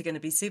microbes are going to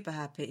be super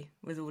happy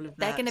with all of that.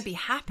 They're going to be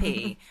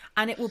happy.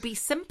 And it will be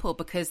simple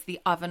because the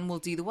oven will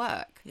do the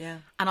work. Yeah.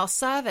 And I'll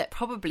serve it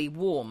probably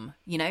warm,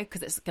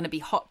 because it's going to be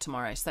hot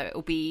tomorrow. So it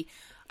will be,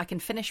 I can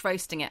finish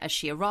roasting it as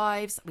she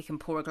arrives. We can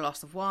pour a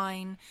glass of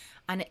wine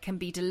and it can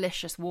be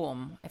delicious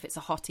warm if it's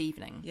a hot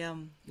evening.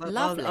 Yum. Well,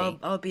 Lovely.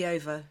 I'll be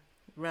over.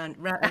 Around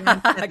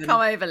 7.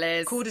 Come over,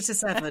 Liz.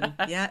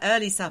 6:45, yeah,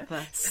 early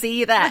supper. See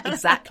you there.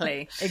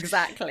 Exactly.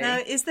 Now,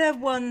 is there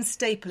one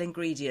staple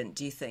ingredient,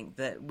 do you think,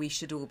 that we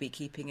should all be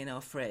keeping in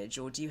our fridge,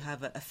 or do you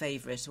have a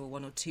favourite or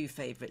one or two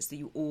favourites that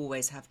you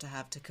always have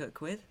to cook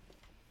with?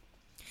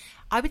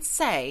 I would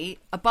say,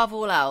 above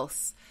all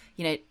else,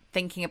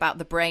 thinking about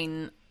the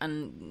brain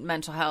and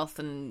mental health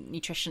and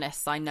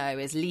nutritionists I know,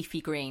 is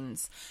leafy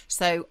greens.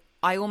 So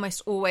I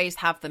almost always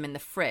have them in the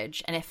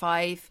fridge. And if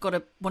I've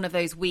got one of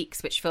those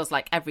weeks, which feels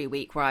like every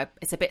week, where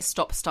it's a bit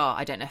stop-start,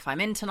 I don't know if I'm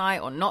in tonight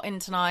or not in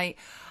tonight,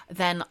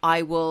 then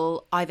I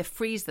will either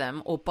freeze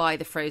them or buy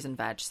the frozen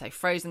veg. So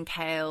frozen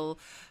kale,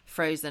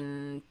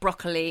 frozen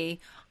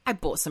broccoli. I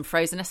bought some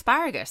frozen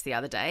asparagus the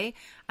other day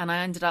and I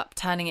ended up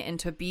turning it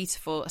into a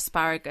beautiful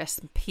asparagus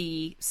and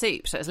pea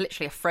soup. So it was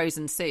literally a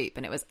frozen soup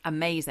and it was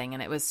amazing.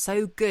 And it was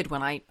so good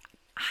when I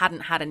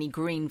hadn't had any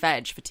green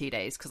veg for 2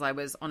 days because I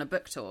was on a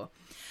book tour.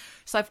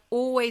 So I've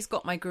always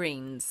got my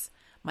greens,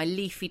 my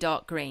leafy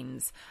dark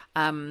greens.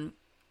 And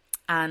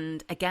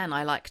again,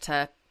 I like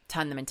to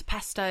turn them into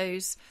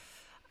pestos,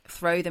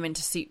 throw them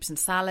into soups and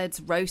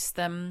salads, roast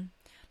them.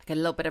 Like a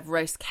little bit of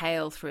roast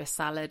kale through a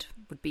salad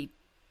would be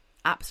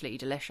absolutely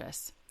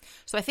delicious.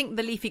 So I think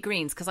the leafy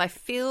greens, because I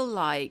feel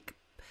like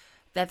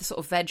they're the sort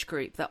of veg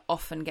group that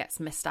often gets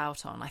missed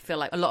out on. I feel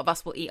like a lot of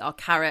us will eat our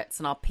carrots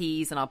and our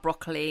peas and our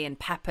broccoli and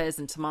peppers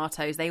and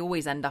tomatoes. They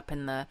always end up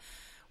in the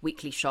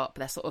weekly shop.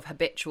 They're sort of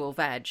habitual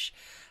veg.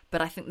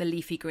 But I think the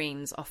leafy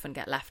greens often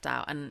get left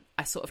out. And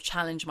I sort of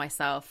challenge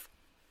myself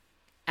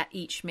at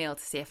each meal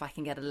to see if I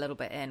can get a little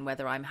bit in,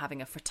 whether I'm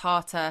having a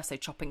frittata, so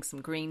chopping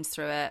some greens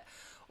through it,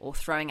 or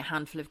throwing a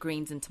handful of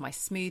greens into my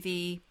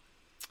smoothie,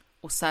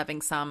 or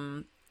serving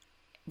some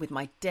with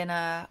my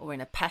dinner, or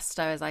in a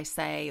pesto, as I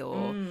say,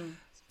 or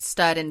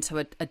stirred into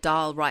a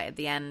dal right at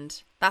the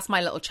end. That's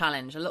my little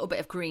challenge, a little bit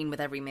of green with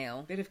every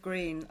meal. Bit of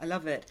green, I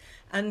love it.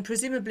 And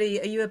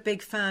presumably, are you a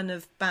big fan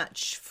of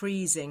batch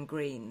freezing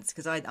greens?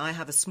 Because I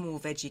have a small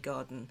veggie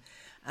garden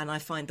and I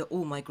find that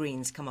all my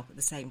greens come up at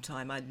the same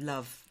time. I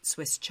love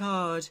Swiss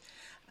chard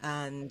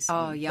and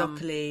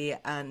broccoli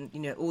and,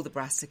 all the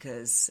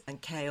brassicas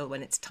and kale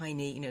when it's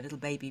tiny, little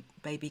baby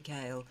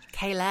kale.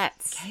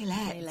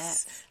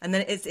 Kalettes. And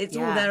then it's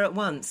all there at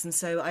once. And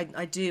so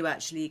I do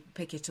actually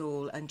pick it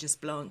all and just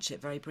blanch it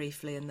very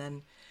briefly and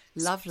then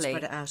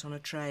spread it out on a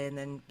tray and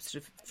then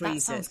sort of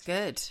freeze it. That sounds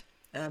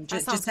good.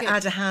 Just to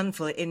add a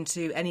handful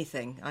into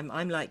anything.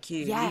 I'm like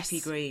you, leafy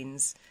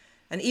greens.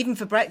 And even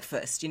for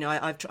breakfast,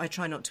 I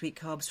try not to eat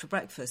carbs for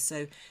breakfast.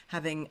 So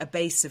having a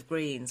base of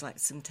greens, like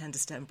some tender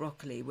stem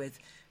broccoli with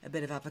a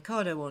bit of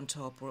avocado on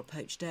top or a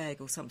poached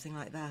egg or something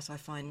like that, I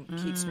find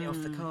keeps me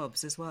off the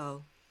carbs as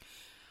well.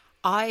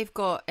 I've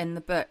got in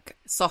the book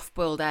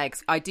soft-boiled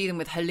eggs. I do them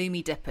with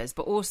halloumi dippers,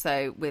 but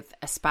also with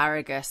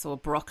asparagus or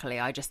broccoli.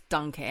 I just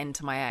dunk it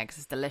into my eggs.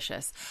 It's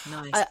delicious.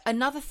 Nice.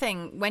 Another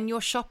thing, when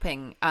you're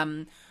shopping,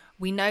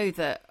 we know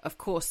that, of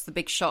course, the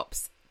big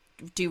shops,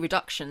 do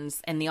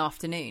reductions in the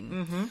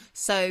afternoon.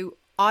 So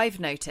I've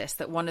noticed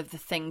that one of the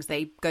things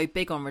they go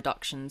big on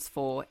reductions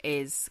for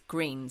is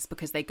greens,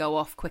 because they go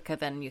off quicker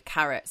than your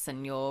carrots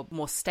and your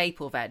more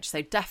staple veg.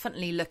 So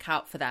definitely look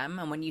out for them.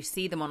 And when you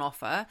see them on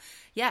offer,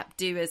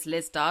 do as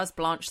Liz does,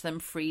 blanch them,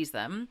 freeze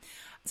them.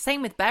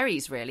 Same with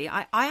berries, really.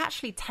 I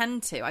actually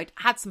tend to. I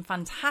had some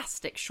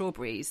fantastic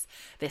strawberries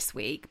this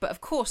week, but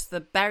of course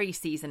the berry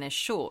season is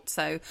short.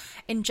 So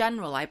in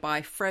general, I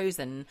buy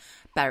frozen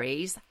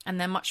berries, and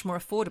they're much more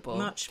affordable.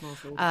 Much more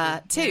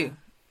affordable. Too.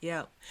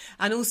 Yeah.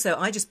 And also,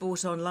 I just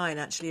bought online,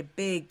 actually, a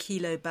big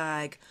kilo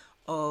bag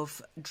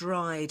of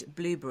dried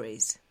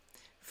blueberries.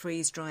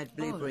 Freeze-dried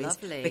blueberries. Oh,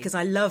 lovely. Because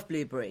I love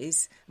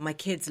blueberries. My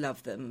kids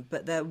love them,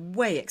 but they're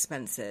way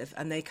expensive,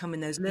 and they come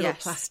in those little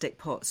plastic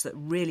pots that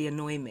really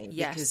annoy me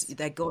because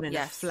they're gone in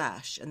a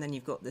flash, and then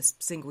you've got this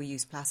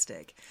single-use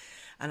plastic.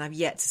 And I've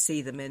yet to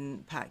see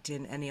them packed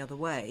in any other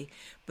way.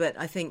 But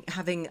I think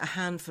having a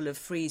handful of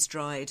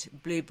freeze-dried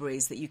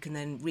blueberries that you can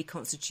then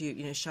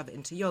reconstitute, shove it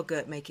into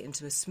yogurt, make it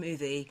into a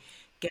smoothie,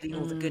 getting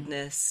all the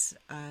goodness,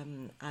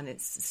 and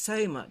it's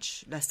so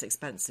much less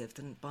expensive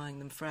than buying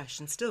them fresh,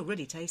 and still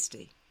really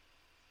tasty.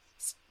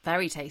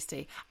 Very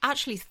tasty.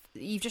 Actually,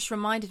 you've just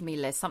reminded me,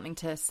 Liz, something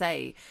to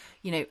say,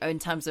 in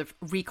terms of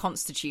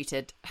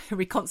reconstituted,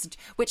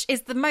 which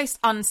is the most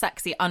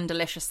unsexy,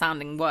 undelicious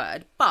sounding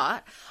word.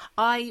 But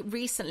I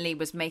recently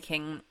was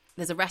making,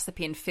 there's a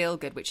recipe in Feel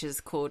Good, which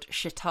is called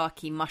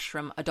shiitake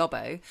mushroom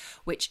adobo,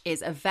 which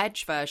is a veg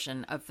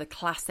version of the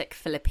classic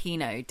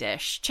Filipino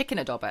dish, chicken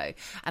adobo.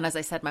 And as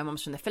I said, my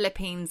mom's from the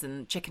Philippines,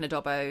 and chicken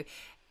adobo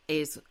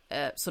is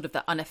sort of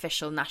the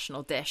unofficial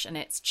national dish, and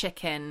it's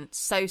chicken,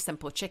 so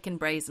simple, chicken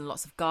braised in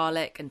lots of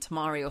garlic and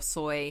tamari or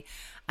soy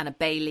and a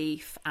bay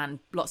leaf and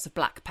lots of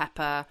black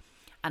pepper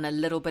and a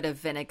little bit of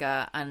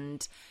vinegar,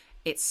 and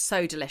it's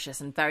so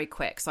delicious and very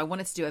quick. So I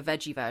wanted to do a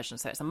veggie version,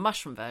 so it's a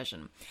mushroom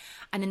version.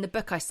 And in the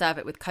book I serve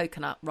it with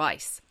coconut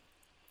rice,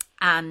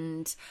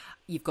 and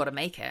you've got to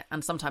make it,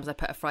 and sometimes I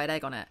put a fried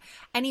egg on it.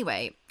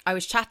 Anyway, I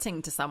was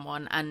chatting to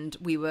someone, and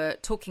we were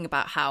talking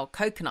about how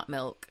coconut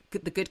milk,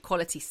 the good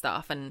quality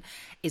stuff, and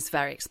is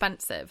very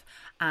expensive,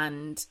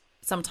 and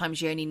sometimes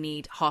you only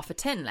need half a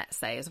tin, let's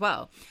say, as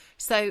well.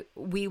 So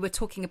we were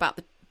talking about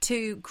the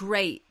two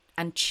great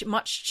and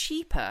much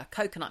cheaper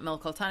coconut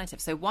milk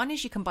alternatives. So one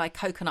is you can buy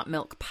coconut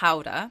milk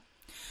powder,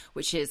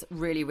 which is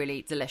really,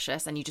 really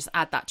delicious, and you just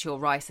add that to your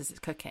rice as it's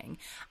cooking.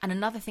 And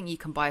another thing you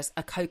can buy is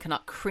a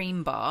coconut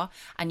cream bar,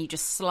 and you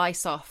just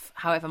slice off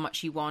however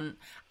much you want,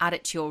 add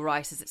it to your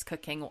rice as it's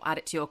cooking, or add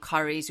it to your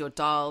curries, your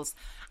dals,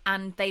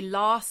 and they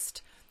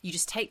last. You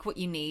just take what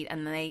you need,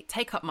 and they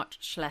take up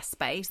much less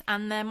space,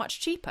 and they're much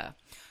cheaper.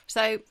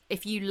 So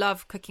if you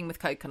love cooking with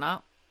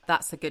coconut,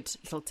 that's a good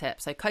little tip.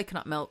 So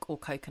coconut milk or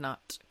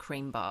coconut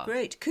cream bar.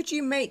 Great. Could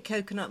you make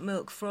coconut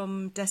milk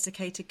from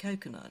desiccated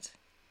coconut?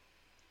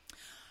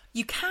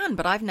 You can,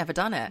 but I've never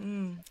done it.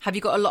 Have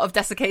you got a lot of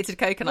desiccated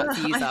coconut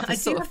to use up? I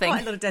sort do of thing?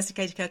 quite a lot of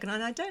desiccated coconut,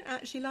 and I don't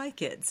actually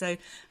like it. So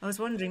I was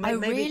wondering, maybe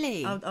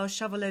really? I'll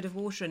shove a load of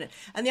water in it.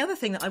 And the other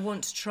thing that I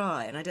want to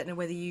try, and I don't know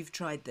whether you've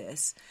tried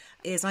this,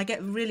 is I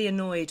get really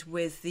annoyed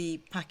with the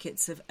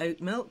packets of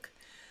oat milk,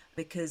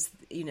 because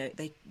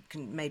they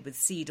can made with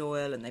seed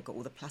oil, and they've got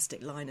all the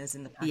plastic liners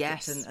in the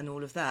packet, and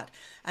all of that.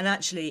 And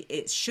actually,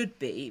 it should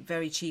be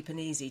very cheap and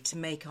easy to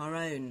make our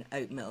own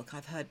oat milk.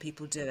 I've heard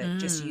people do it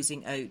just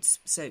using oats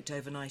soaked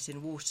overnight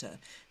in water.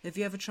 Have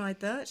you ever tried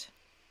that?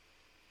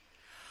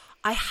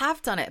 I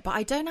have done it, but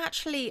I don't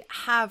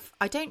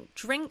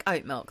drink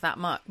oat milk that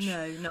much.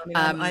 No,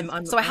 I'm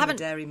a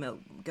dairy milk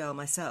girl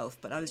myself,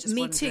 but I was just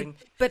wondering. Me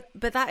too.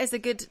 But that is a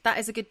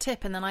good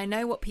tip. And then I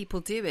know what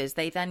people do is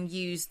they then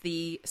use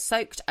the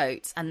soaked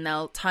oats, and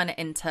they'll turn it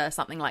into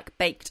something like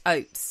baked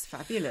oats.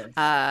 Fabulous.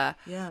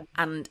 Yeah.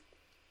 And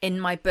in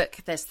my book,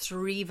 there's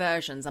 3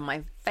 versions, and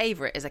my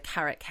favourite is a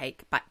carrot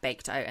cake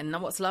baked oat. And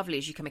then what's lovely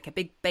is you can make a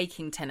big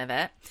baking tin of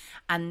it,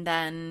 and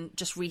then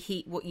just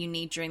reheat what you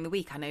need during the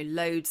week. I know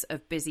loads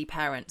of busy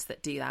parents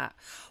that do that.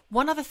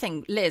 One other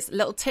thing, Liz,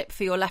 little tip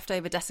for your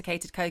leftover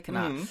desiccated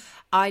coconut.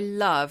 I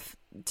love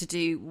to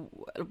do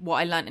what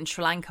I learned in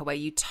Sri Lanka, where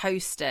you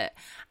toast it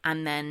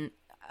and then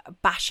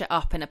bash it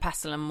up in a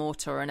pestle and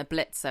mortar or in a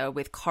blitzer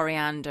with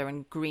coriander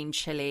and green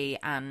chili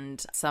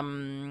and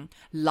some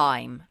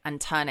lime,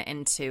 and turn it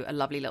into a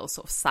lovely little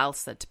sort of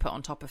salsa to put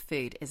on top of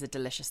food is a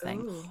delicious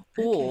thing. Ooh,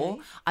 okay. Or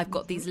I've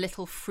got these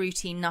little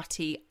fruity,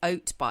 nutty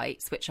oat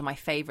bites, which are my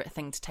favourite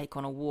thing to take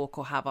on a walk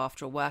or have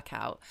after a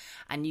workout.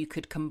 And you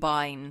could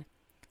combine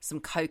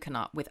some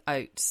coconut with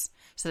oats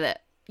so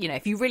that,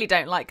 if you really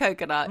don't like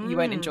coconut, you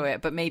won't enjoy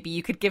it, but maybe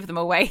you could give them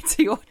away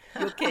to your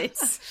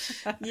kids.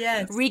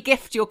 Yes.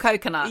 Re-gift your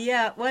coconut.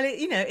 Yeah, well,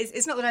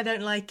 it's not that I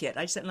don't like it.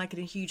 I just don't like it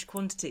in huge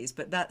quantities,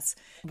 but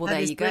there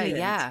you go,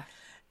 yeah.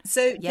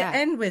 So to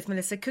end with,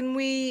 Melissa, can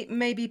we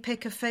maybe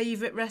pick a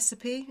favourite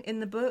recipe in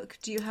the book?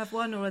 Do you have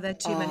one, or are there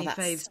too many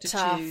faves to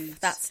choose?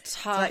 That's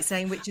tough. It's like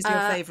saying, which is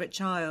your favourite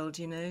child,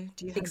 Do you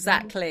have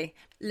exactly.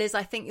 One? Liz,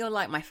 I think you'll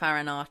like my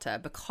farinata,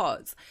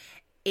 because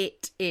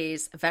It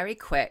is very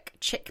quick.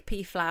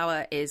 Chickpea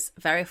flour is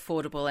very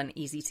affordable and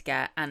easy to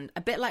get. And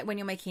a bit like when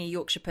you're making a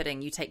Yorkshire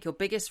pudding, you take your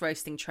biggest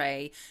roasting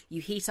tray,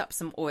 you heat up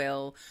some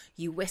oil,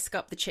 you whisk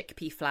up the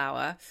chickpea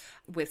flour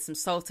with some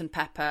salt and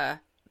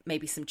pepper,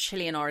 maybe some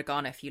chili and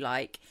oregano if you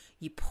like.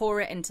 You pour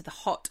it into the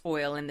hot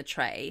oil in the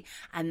tray,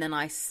 and then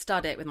I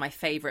stud it with my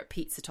favourite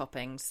pizza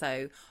toppings.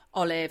 So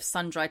olives,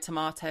 sun-dried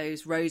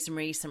tomatoes,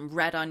 rosemary, some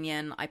red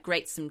onion. I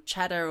grate some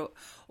cheddar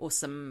or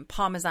some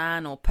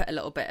parmesan, or put a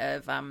little bit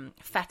of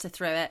feta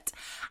through it,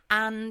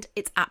 and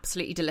it's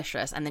absolutely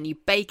delicious. And then you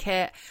bake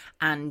it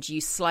and you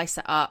slice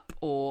it up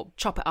or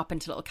chop it up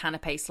into little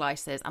canapé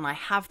slices, and I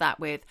have that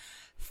with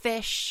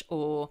fish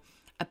or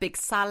a big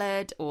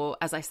salad, or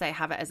as I say,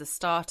 have it as a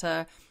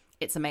starter.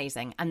 It's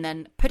amazing. And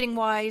then pudding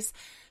wise,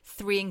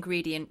 3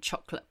 ingredient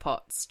chocolate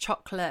pots,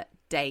 chocolate,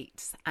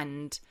 dates,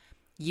 and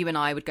you and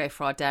I would go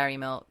for our dairy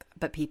milk,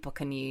 but people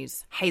can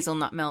use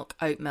hazelnut milk,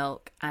 oat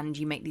milk, and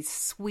you make these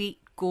sweet,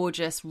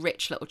 gorgeous,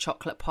 rich little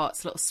chocolate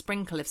pots, a little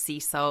sprinkle of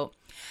sea salt.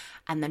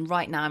 And then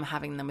right now I'm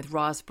having them with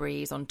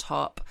raspberries on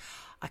top.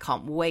 I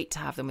can't wait to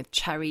have them with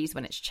cherries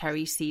when it's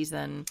cherry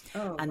season.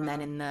 Oh, and wow.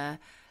 Then in the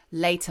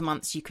later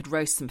months, you could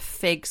roast some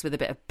figs with a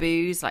bit of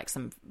booze, like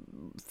some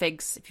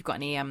figs. If you've got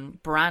any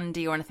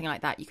brandy or anything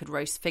like that, you could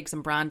roast figs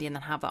and brandy and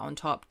then have that on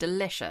top.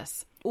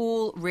 Delicious.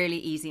 All really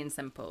easy and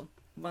simple.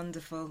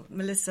 Wonderful.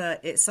 Melissa,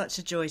 it's such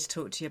a joy to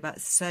talk to you about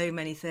so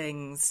many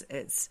things.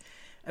 It's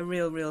a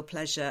real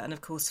pleasure. And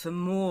of course, for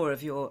more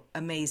of your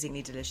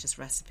amazingly delicious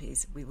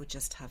recipes, we will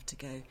just have to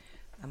go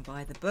and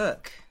buy the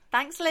book.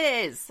 Thanks,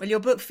 Liz. Well, your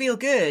book, Feel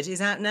Good,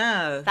 is out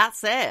now.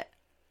 That's it.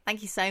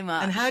 Thank you so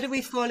much. And how do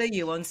we follow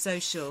you on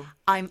social?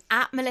 I'm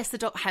at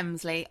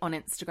melissa.hemsley on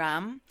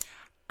Instagram.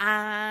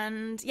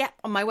 And yeah,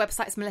 on my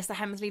website it's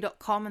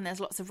melissahemsley.com, and there's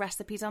lots of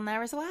recipes on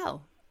there as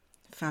well.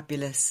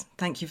 Fabulous.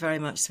 Thank you very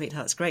much,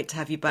 sweetheart. It's great to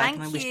have you back.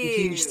 And I wish you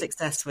huge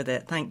success with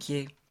it. Thank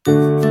you.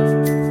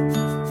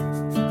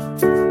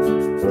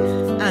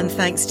 And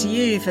thanks to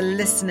you for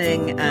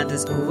listening. And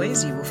as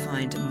always, you will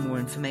find more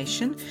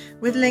information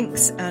with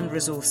links and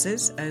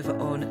resources over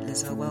on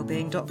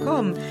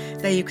lizelwellbeing.com.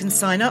 There you can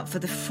sign up for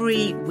the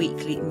free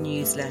weekly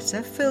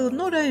newsletter filled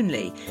not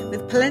only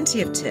with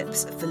plenty of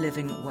tips for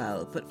living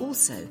well, but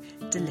also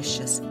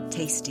delicious,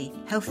 tasty,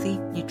 healthy,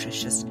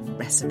 nutritious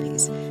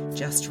recipes.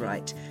 Just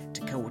right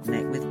to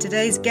coordinate with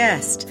today's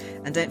guest.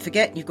 And don't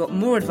forget, you've got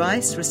more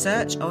advice,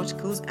 research,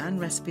 articles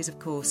and recipes, of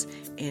course,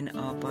 in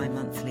our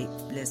bi-monthly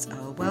Liz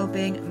Earle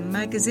Wellbeing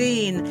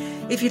magazine.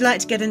 If you'd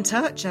like to get in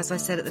touch, as I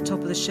said at the top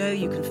of the show,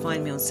 you can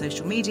find me on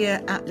social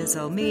media at Liz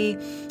Earle Me,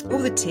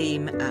 or the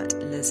team at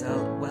Liz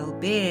Earle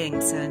Wellbeing.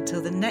 So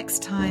until the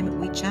next time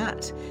we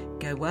chat,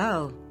 go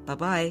well.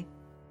 Bye-bye.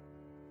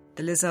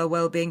 The Liz Earle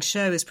Wellbeing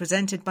Show is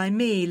presented by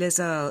me, Liz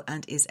Earle,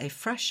 and is a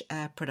Fresh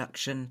Air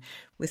production,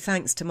 with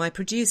thanks to my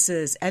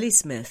producers Ellie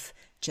Smith,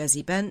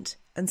 Jezzy Bent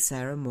and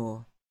Sarah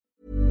Moore.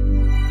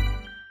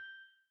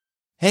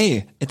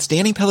 Hey, it's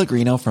Danny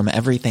Pellegrino from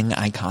Everything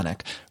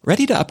Iconic.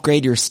 Ready to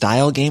upgrade your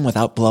style game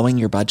without blowing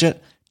your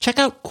budget? Check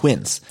out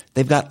Quince.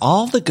 They've got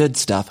all the good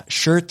stuff,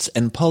 shirts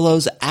and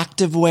polos,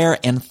 activewear,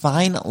 and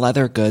fine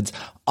leather goods,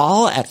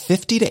 all at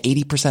 50 to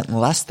 80%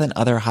 less than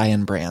other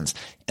high-end brands.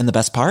 And the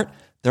best part?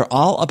 They're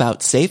all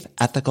about safe,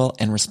 ethical,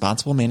 and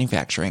responsible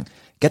manufacturing.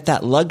 Get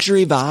that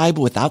luxury vibe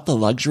without the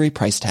luxury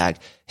price tag.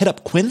 Hit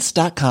up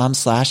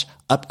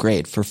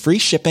quince.com/upgrade for free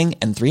shipping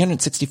and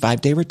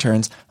 365-day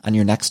returns on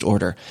your next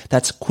order.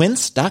 That's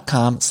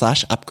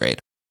quince.com/upgrade.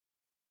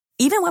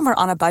 Even when we're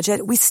on a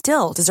budget, we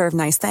still deserve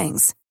nice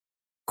things.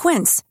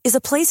 Quince is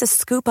a place to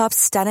scoop up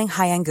stunning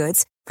high-end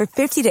goods for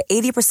 50 to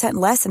 80%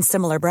 less than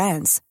similar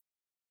brands.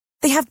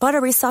 They have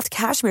buttery soft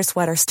cashmere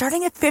sweaters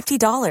starting at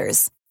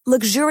 $50,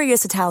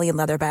 luxurious Italian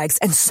leather bags,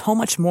 and so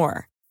much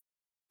more.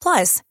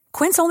 Plus,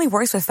 Quince only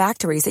works with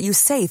factories that use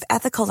safe,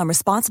 ethical, and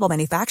responsible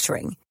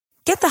manufacturing.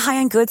 Get the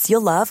high-end goods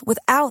you'll love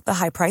without the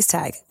high price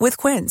tag with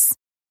Quince.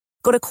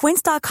 Go to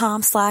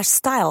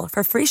quince.com/style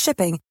for free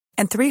shipping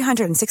and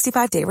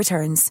 365-day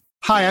returns.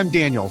 Hi, I'm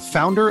Daniel,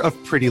 founder of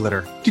Pretty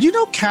Litter. Did you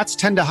know cats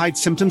tend to hide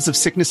symptoms of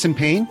sickness and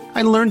pain?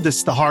 I learned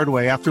this the hard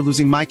way after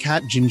losing my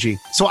cat, Gingy.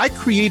 So I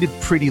created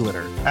Pretty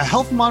Litter, a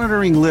health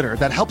monitoring litter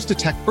that helps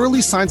detect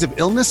early signs of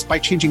illness by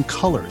changing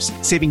colors,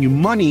 saving you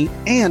money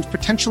and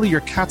potentially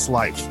your cat's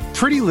life.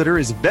 Pretty Litter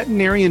is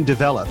veterinarian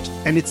developed,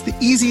 and it's the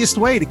easiest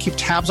way to keep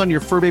tabs on your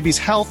fur baby's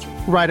health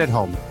right at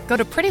home. Go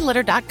to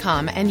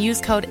prettylitter.com and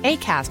use code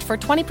ACAST for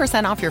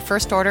 20% off your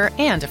first order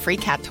and a free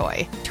cat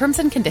toy. Terms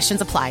and conditions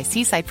apply.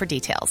 See site for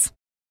details.